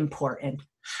 not important,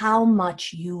 how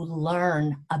much you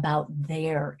learn about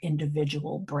their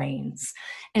individual brains.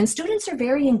 And students are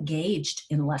very engaged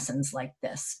in lessons like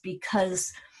this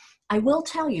because I will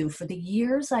tell you, for the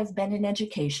years I've been in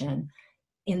education,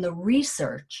 in the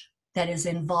research that is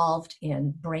involved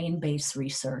in brain-based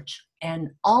research,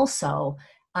 and also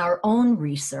our own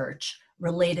research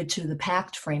related to the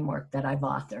PACT framework that I've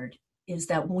authored, is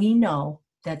that we know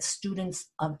that students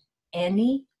of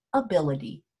any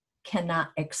ability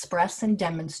cannot express and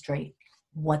demonstrate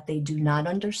what they do not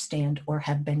understand or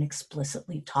have been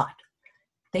explicitly taught.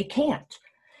 They can't.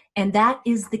 And that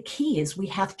is the key, is we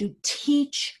have to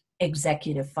teach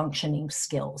executive functioning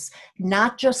skills,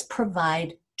 not just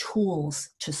provide tools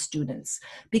to students.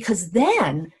 Because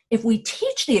then if we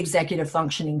teach the executive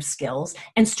functioning skills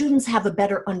and students have a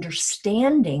better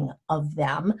understanding of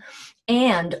them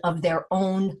and of their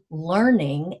own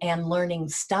learning and learning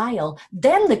style,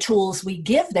 then the tools we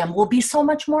give them will be so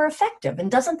much more effective. And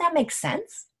doesn't that make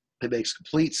sense? It makes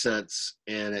complete sense.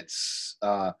 And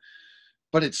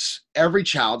but it's every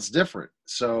child's different.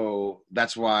 So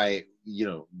that's why, you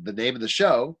know, the name of the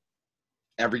show,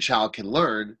 Every Child Can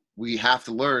Learn. We have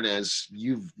to learn, as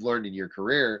you've learned in your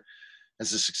career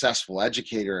as a successful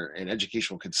educator and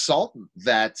educational consultant,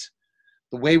 that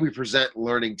the way we present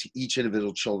learning to each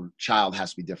individual child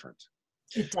has to be different.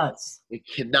 It does. It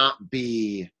cannot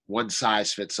be one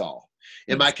size fits all.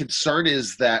 And my concern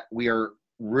is that we are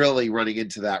really running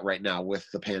into that right now with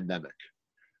the pandemic.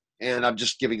 And I'm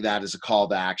just giving that as a call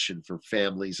to action for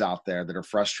families out there that are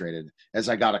frustrated, as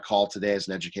I got a call today as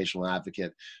an educational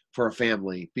advocate for a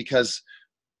family, because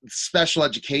special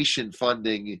education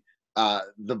funding,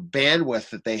 the bandwidth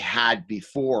that they had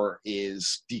before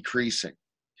is decreasing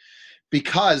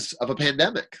because of a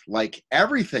pandemic. Like,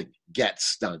 everything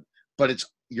gets done, but it's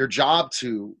your job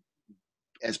to,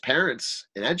 as parents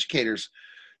and educators,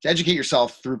 to educate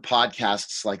yourself through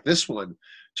podcasts like this one,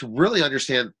 to really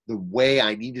understand the way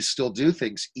I need to still do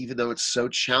things, even though it's so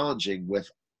challenging with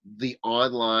the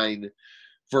online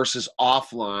versus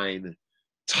offline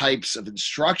types of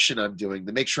instruction I'm doing,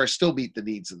 to make sure I still meet the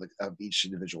needs of each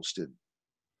individual student.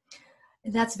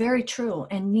 That's very true.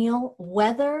 And Neil,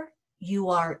 whether you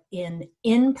are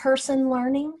in-person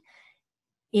learning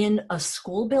in a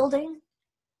school building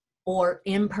or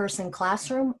in-person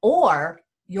classroom, or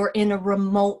you're in a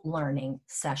remote learning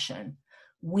session,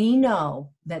 we know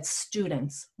that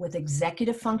students with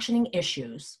executive functioning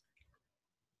issues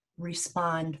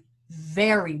respond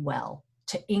very well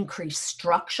to increased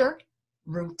structure,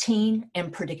 routine,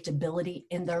 and predictability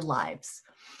in their lives.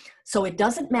 So it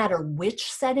doesn't matter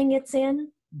which setting it's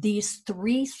in, these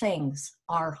three things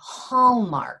are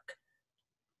hallmark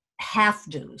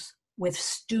have-dos with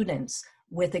students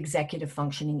with executive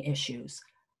functioning issues: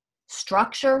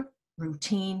 structure,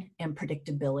 routine, and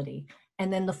predictability.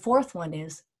 And then the fourth one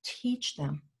is teach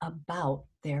them about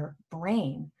their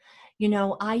brain. You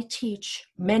know, I teach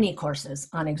many courses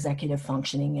on executive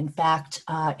functioning. In fact,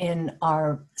 in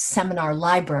our seminar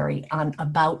library on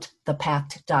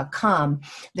aboutthepact.com,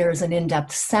 there's an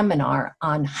in-depth seminar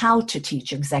on how to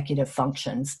teach executive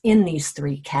functions in these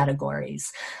three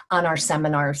categories on our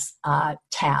seminars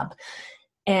tab.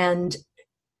 And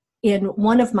in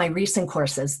one of my recent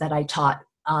courses that I taught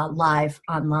live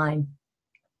online,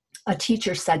 a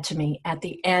teacher said to me at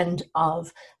the end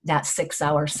of that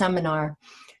 6-hour seminar,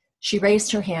 she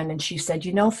raised her hand and she said,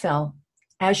 "You know, Phil,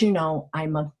 as you know,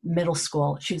 I'm a middle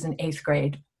school," she's an 8th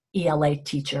grade ELA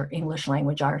teacher, English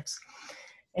Language Arts.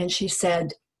 And she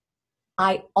said,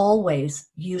 "I always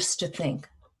used to think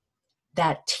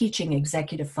that teaching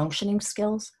executive functioning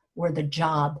skills were the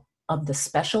job of the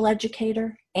special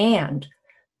educator and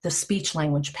the speech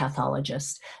language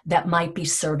pathologist that might be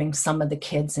serving some of the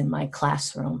kids in my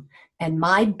classroom. And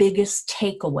my biggest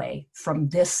takeaway from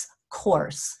this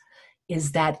course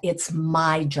is that it's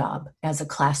my job as a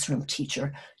classroom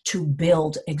teacher to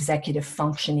build executive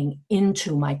functioning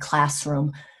into my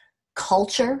classroom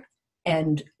culture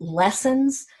and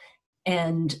lessons."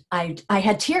 And I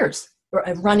had tears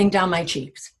running down my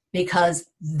cheeks, because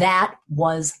that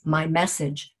was my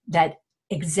message, that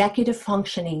executive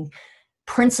functioning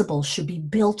principles should be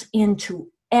built into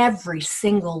every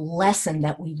single lesson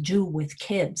that we do with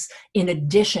kids, in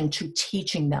addition to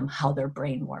teaching them how their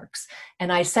brain works.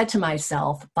 And I said to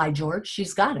myself, by George,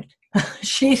 she's got it.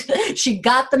 she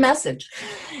got the message.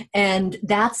 And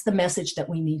that's the message that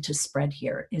we need to spread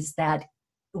here, is that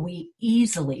we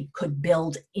easily could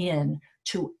build in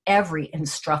to every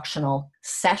instructional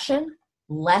session,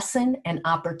 lesson, and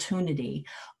opportunity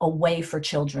a way for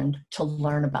children to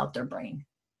learn about their brain.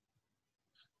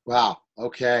 Wow.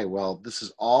 Okay. Well, this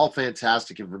is all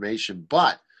fantastic information,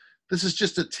 but this is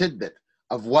just a tidbit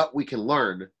of what we can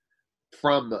learn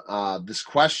from this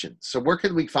question. So where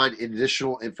can we find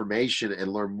additional information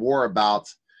and learn more about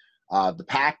the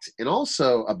PACT, and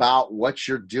also about what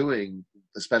you're doing,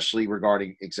 especially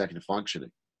regarding executive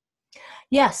functioning?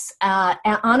 Yes, on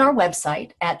our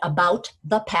website at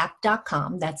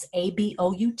aboutthepact.com, that's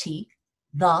ABOUT,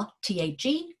 the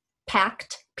THE,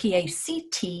 PACT,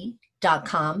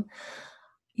 PACT.com,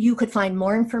 you could find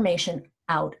more information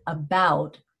out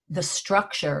about the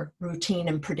structure, routine,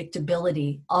 and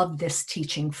predictability of this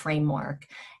teaching framework.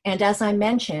 And as I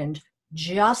mentioned,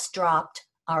 just dropped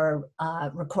our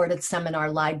recorded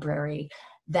seminar library,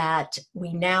 that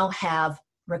we now have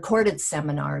recorded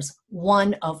seminars,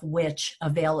 one of which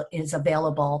is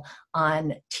available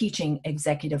on teaching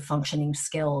executive functioning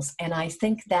skills. And I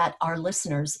think that our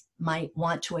listeners might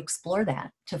want to explore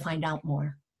that to find out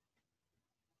more.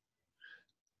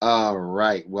 All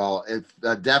right. Well, it's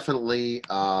definitely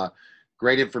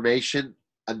great information.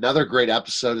 Another great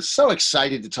episode. Is so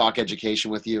excited to talk education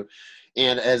with you.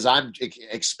 And as I'm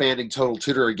expanding Total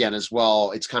Tutor again as well,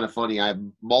 it's kind of funny. I have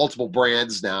multiple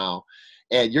brands now,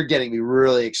 and you're getting me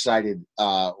really excited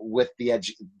with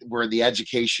we're in the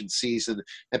education season,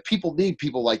 and people need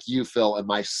people like you, Phil, and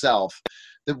myself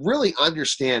that really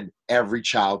understand every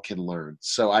child can learn.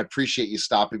 So I appreciate you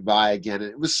stopping by again.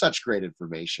 It was such great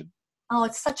information. Oh,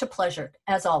 it's such a pleasure,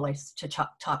 as always, to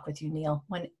talk with you, Neil.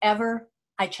 Whenever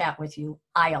I chat with you,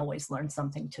 I always learn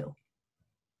something too.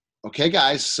 Okay,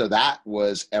 guys, so that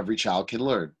was Every Child Can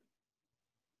Learn.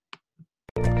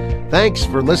 Thanks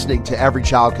for listening to Every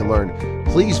Child Can Learn.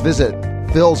 Please visit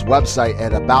Phil's website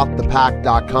at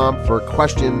aboutthepact.com for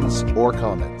questions or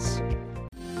comments.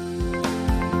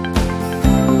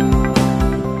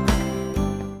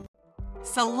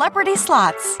 Celebrity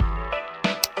Slots.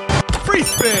 Free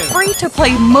spin. Free to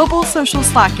play mobile social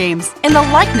slot games in the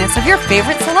likeness of your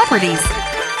favorite celebrities.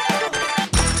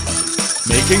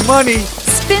 Making money.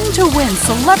 Spin to win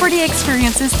celebrity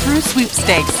experiences through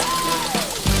sweepstakes.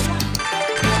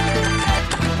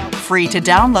 Free to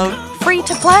download, free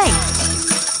to play.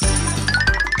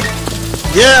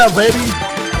 Yeah, baby.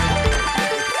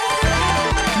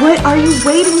 What are you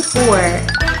waiting for?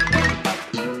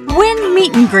 Win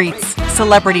meet and greets,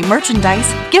 celebrity merchandise,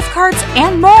 gift cards,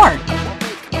 and more.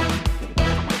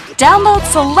 Download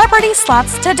Celebrity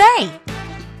Slots today.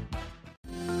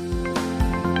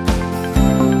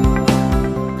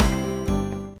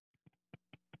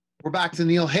 We're back to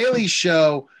Neil Haley's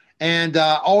show, and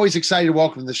always excited to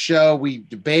welcome to the show. We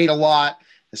debate a lot,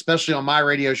 especially on my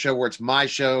radio show, where it's my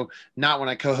show, not when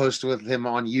I co-host with him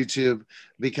on YouTube,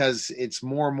 because it's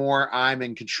more and more I'm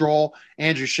in control.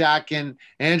 Andrew Shakin.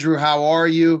 Andrew, how are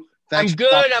you? Thanks. I'm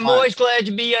good. I'm always glad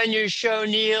to be on your show,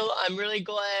 Neil. I'm really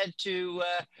glad to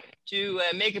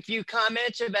make a few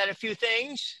comments about a few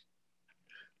things.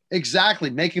 Exactly.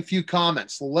 Make a few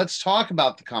comments. Let's talk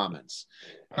about the comments.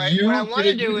 All right. What I want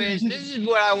to do is, this is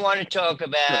what I want to talk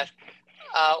about.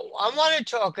 I want to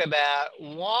talk about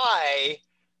why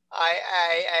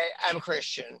I'm a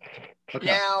Christian. Okay.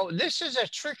 Now, this is a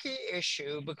tricky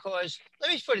issue because,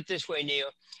 let me put it this way, Neil.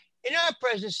 In our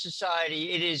present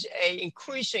society, it is an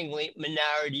increasingly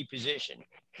minority position.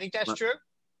 Think that's true?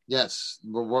 Yes.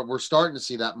 We're starting to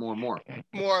see that more and more.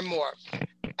 More and more.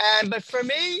 But for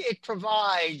me, it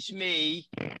provides me,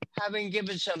 having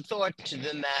given some thought to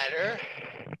the matter,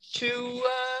 to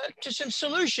some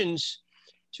solutions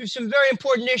to some very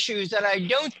important issues that I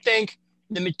don't think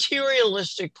the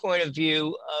materialistic point of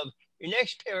view of your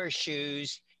next pair of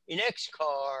shoes, your next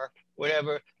car,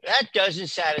 whatever, that doesn't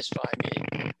satisfy me.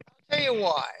 I'll tell you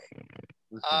why.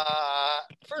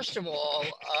 First of all,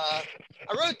 I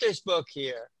wrote this book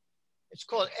here. It's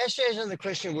called Essays on the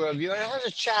Christian Worldview, and it has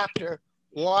a chapter,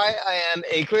 Why I Am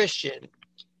a Christian.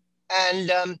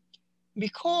 And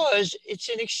because it's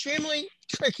an extremely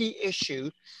tricky issue,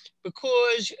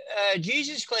 because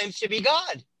Jesus claims to be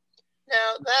God.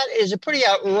 Now, that is a pretty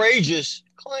outrageous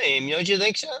claim, don't you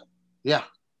think so? Yeah.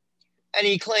 And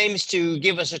he claims to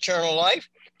give us eternal life,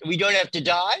 that we don't have to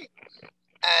die.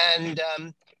 And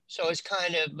so it's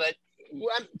kind of, but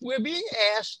we're being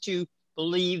asked to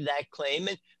believe that claim.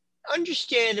 And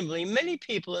understandably, many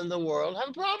people in the world have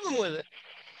a problem with it.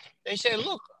 They say,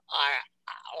 look,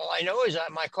 all I know is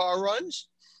that my car runs,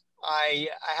 I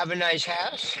have a nice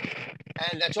house,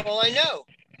 and that's all I know.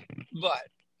 But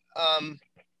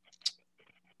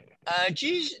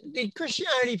the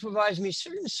Christianity provides me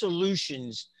certain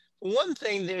solutions. For one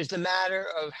thing, there's the matter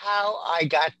of how I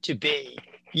got to be.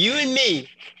 You and me,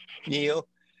 Neil,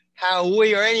 how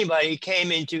we or anybody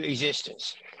came into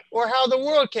existence, or how the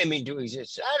world came into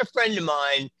existence. I had a friend of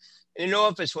mine in an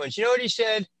office once. You know what he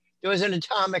said? There was an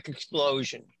atomic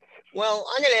explosion. Well,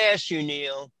 I'm going to ask you,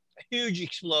 Neil, a huge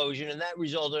explosion, and that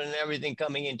resulted in everything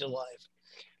coming into life.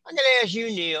 I'm going to ask you,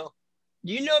 Neil,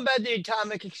 do you know about the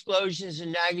atomic explosions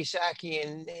in Nagasaki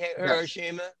and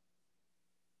Hiroshima?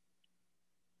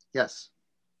 Yes.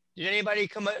 Did anybody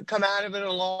come out of it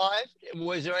alive?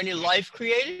 Was there any life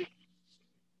created?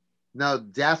 No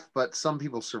death, but some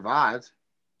people survived.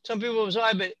 Some people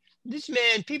survived, but this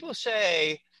man, people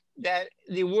say that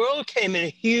the world came in a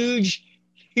huge,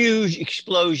 huge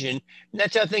explosion. And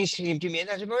that's how things came to me. And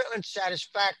that's very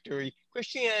unsatisfactory.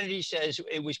 Christianity says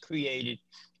it was created.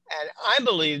 And I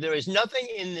believe there is nothing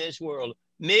in this world.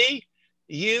 Me,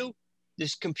 you,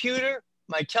 this computer,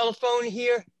 my telephone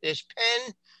here, this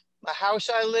pen, my house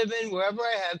I live in, wherever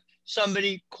I have,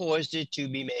 somebody caused it to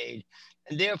be made.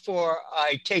 And therefore,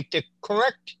 I take the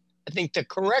correct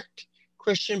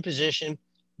Christian position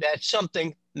that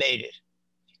something made it.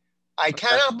 I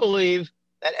cannot believe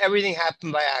that everything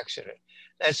happened by accident,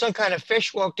 that some kind of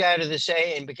fish walked out of the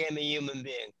sea and became a human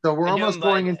being. So we're almost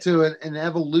going into an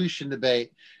evolution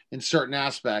debate in certain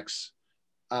aspects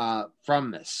from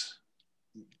this.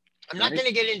 I'm not going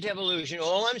to get into evolution.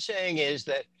 All I'm saying is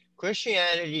that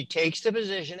Christianity takes the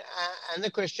position, and the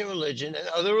Christian religion, and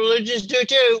other religions do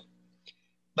too,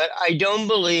 but I don't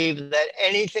believe that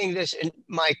anything in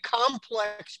my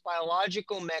complex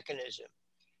biological mechanism,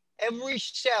 every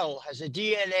cell has a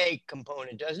DNA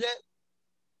component, doesn't it?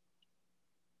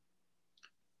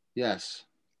 Yes.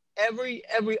 Every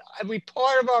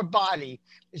part of our body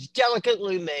is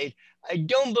delicately made. I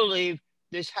don't believe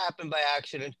this happened by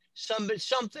accident.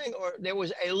 Something, or there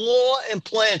was a law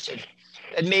implanted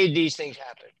that made these things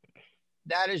happen.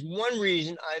 That is one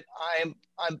reason I'm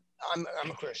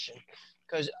a Christian,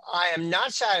 because I am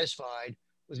not satisfied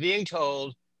with being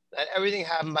told that everything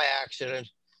happened by accident.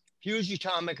 Huge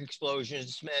atomic explosions.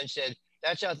 This man said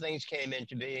that's how things came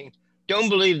into being. Don't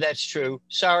believe that's true.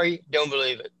 Sorry, don't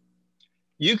believe it.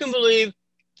 You can believe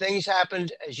things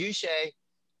happened, as you say,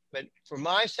 but for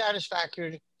my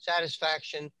satisfaction,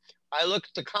 I look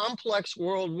at the complex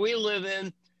world we live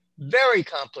in, very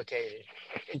complicated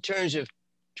in terms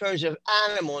of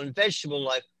animal and vegetable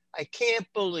life. I can't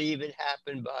believe it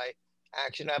happened by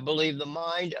accident. I believe the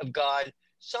mind of God,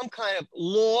 some kind of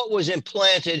law was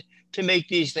implanted to make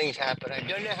these things happen. I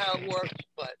don't know how it worked,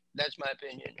 but that's my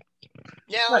opinion.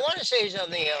 Now, I want to say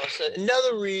something else.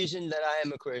 Another reason that I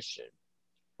am a Christian.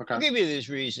 Okay. I'll give you this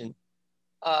reason.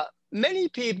 Many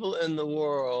people in the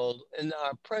world, in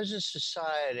our present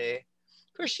society,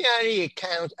 Christianity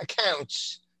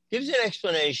gives an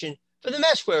explanation for the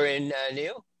mess we're in,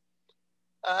 Neil.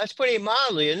 That's putting it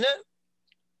mildly, isn't it?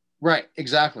 Right,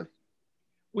 exactly.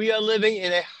 We are living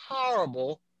in a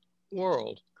horrible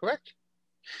world, correct?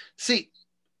 See,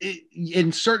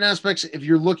 in certain aspects, if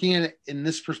you're looking at it in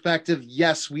this perspective,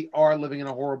 yes, we are living in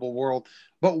a horrible world.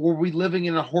 But were we living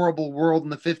in a horrible world in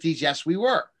the 50s? Yes, we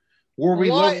were. Were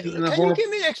we living in a horrible... Can you give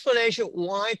me an explanation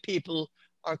why people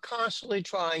are constantly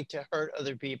trying to hurt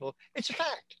other people? It's a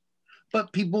fact.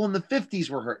 But people in the 50s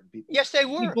were hurting people. Yes, they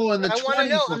were. People in the 20s. I want to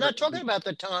know. I'm not talking about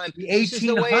the time. The 1800s. This is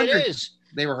the way it is.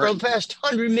 They were hurting. For the past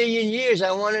 100 million years,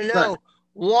 I want to know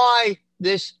why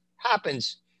this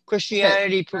happens.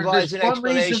 Christianity provides an explanation.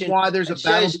 One reason why there's a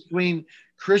battle between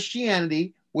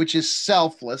Christianity, which is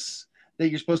selfless, that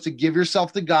you're supposed to give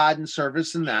yourself to God and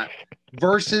service and that,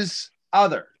 versus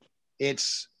other.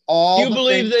 It's all. Do you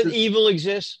believe that evil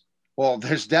exists? Well,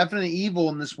 there's definitely evil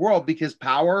in this world because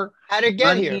power, how did it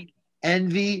get here?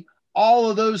 Envy, all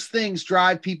of those things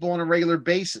drive people on a regular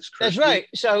basis. That's right.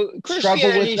 So Christianity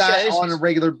struggle with that says, on a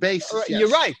regular basis. Right, yes. You're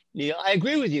right, Neil. I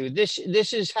agree with you. This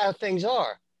is how things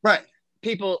are. Right.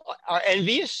 People are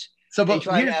envious. So, but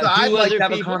I'd like to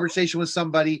have a conversation with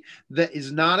somebody that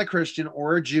is not a Christian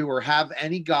or a Jew or have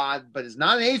any God, but is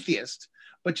not an atheist,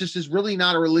 but just is really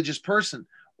not a religious person.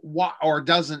 Why, or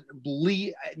doesn't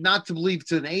believe, not to believe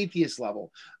to an atheist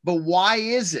level, but why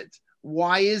is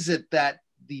it that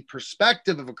the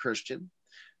perspective of a Christian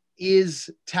is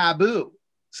taboo?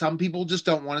 Some people just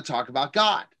don't want to talk about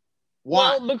God.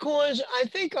 Why? Well, because I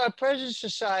think our present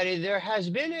society, there has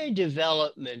been a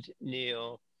development,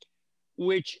 Neil,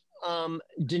 which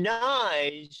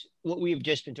denies what we've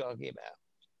just been talking about.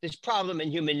 This problem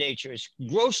in human nature is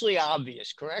grossly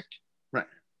obvious, correct? Right.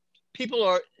 People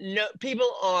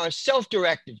are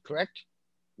self-directed, correct?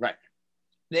 Right.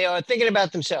 They are thinking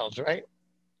about themselves, right?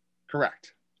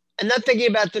 Correct. And not thinking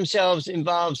about themselves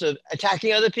involves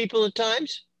attacking other people at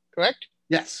times, correct?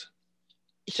 Yes.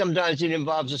 Sometimes it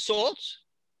involves assaults.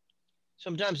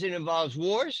 Sometimes it involves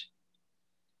wars.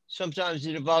 Sometimes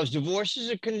it involves divorces.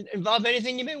 It can involve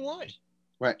anything you may want.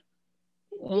 Right.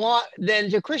 Then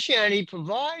the Christianity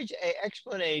provides an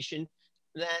explanation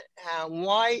that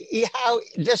how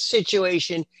this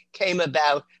situation came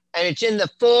about, and it's in the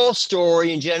full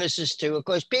story in Genesis 2. Of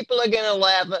course, people are going to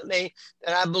laugh at me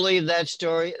that I believe that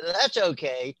story. That's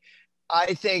okay.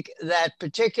 I think that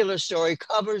particular story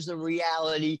covers the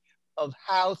reality of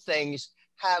how things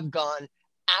have gone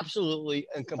absolutely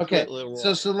and completely wrong.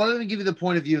 So let me give you the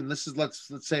point of view, and this is let's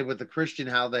say with the Christian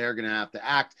how they are going to have to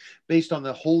act based on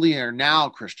the holier now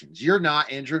Christians. You're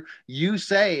not, Andrew. You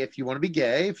say if you want to be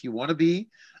gay, if you want to be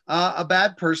a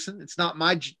bad person, it's not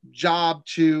my job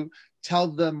to tell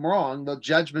them wrong. The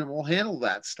judgment will handle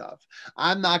that stuff.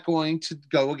 I'm not going to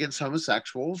go against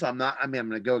homosexuals. I'm going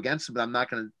to go against them, but I'm not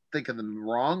going to think of them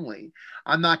wrongly.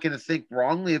 I'm not going to think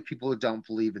wrongly of people who don't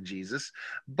believe in Jesus.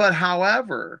 But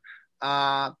however,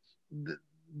 that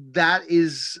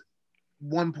is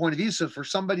one point of view. So for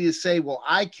somebody to say, well,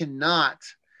 I cannot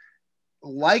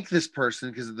like this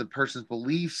person because of the person's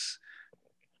beliefs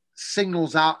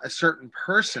signals out a certain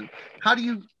person, how do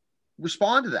you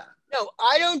respond to that? No,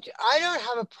 I don't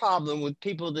have a problem with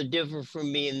people that differ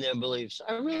from me in their beliefs.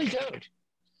 I really don't.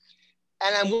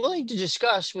 And I'm willing to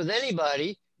discuss with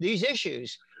anybody these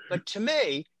issues. But to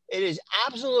me, it is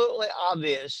absolutely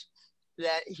obvious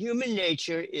that human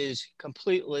nature is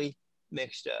completely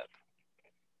mixed up.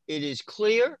 It is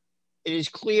clear. It is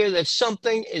clear that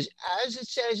something is, as it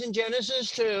says in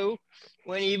Genesis 2,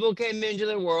 when evil came into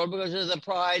the world because of the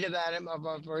pride of Adam, of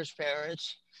our first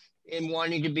parents, in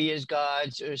wanting to be as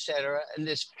gods, etc. And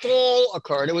this fall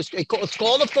occurred. It's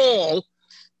called a fall,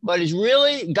 but it's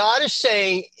really, God is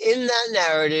saying in that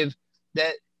narrative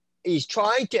that he's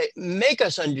trying to make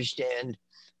us understand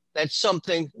that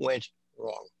something went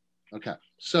wrong. Okay.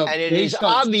 So and it is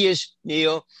obvious,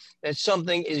 Neil, that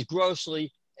something is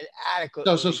grossly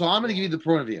inadequate. So I'm going to give you the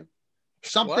point of view.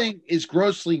 Something is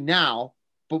grossly now,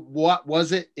 but what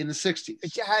was it in the 60s?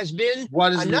 It has been.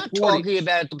 What is I'm not talking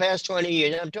about the past 20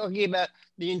 years. I'm talking about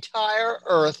the entire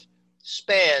Earth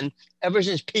span ever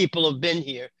since people have been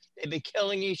here. They've been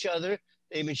killing each other.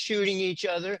 They've been shooting each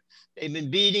other. They've been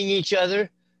beating each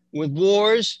other with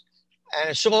wars and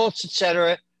assaults,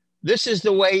 etc. This is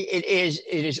the way it is.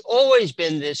 It has always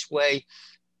been this way.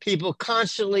 People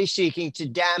constantly seeking to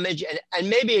damage, and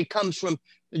maybe it comes from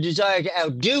the desire to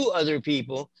outdo other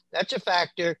people. That's a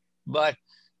factor, but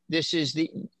this is the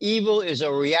evil is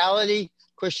a reality.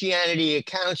 Christianity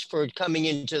accounts for it coming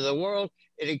into the world.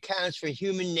 It accounts for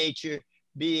human nature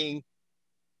being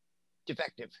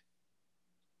defective.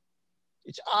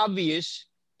 It's obvious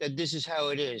that this is how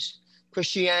it is.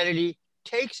 Christianity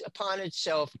takes upon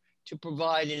itself to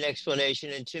provide an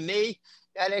explanation. And to me,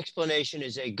 that explanation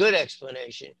is a good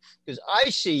explanation because I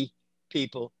see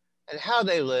people and how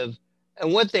they live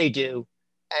and what they do.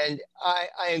 And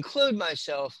I include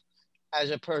myself as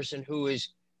a person who is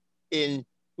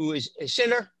a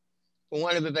sinner, for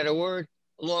want of a better word,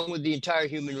 along with the entire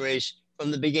human race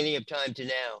from the beginning of time to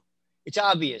now. It's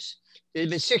obvious. There have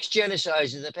been 6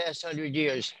 genocides in the past 100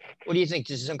 years. What do you think?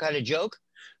 This is some kind of joke?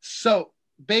 So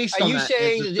based on that, are you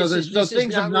saying that this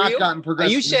is not not real? gotten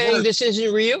progressively Are you saying worse. this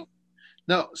isn't real?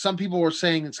 No, some people were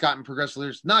saying it's gotten progressively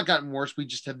worse. It's not gotten worse. We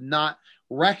just have not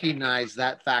recognized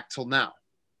that fact till now.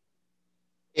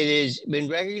 It has been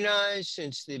recognized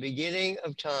since the beginning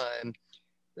of time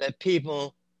that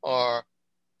people are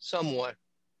somewhat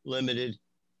limited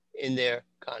in their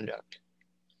conduct,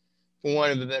 for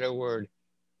want of a better word.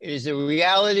 It is the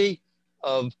reality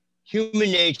of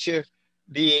human nature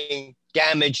being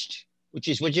damaged, which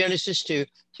is what Genesis 2,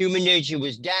 human nature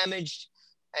was damaged,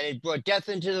 and it brought death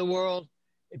into the world.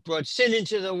 It brought sin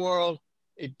into the world.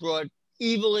 It brought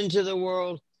evil into the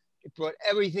world. It brought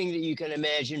everything that you can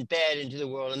imagine bad into the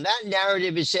world. And that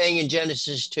narrative is saying in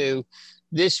Genesis 2,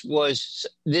 this was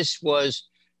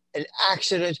an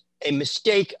accident, a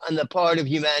mistake on the part of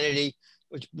humanity,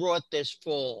 which brought this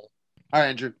fall. All right,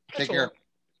 Andrew. Take care.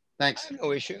 Thanks. I have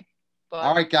no issue. Bye.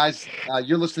 All right, guys.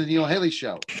 You're listening to the Neil Haley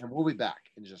Show, and we'll be back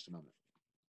in just a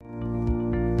moment.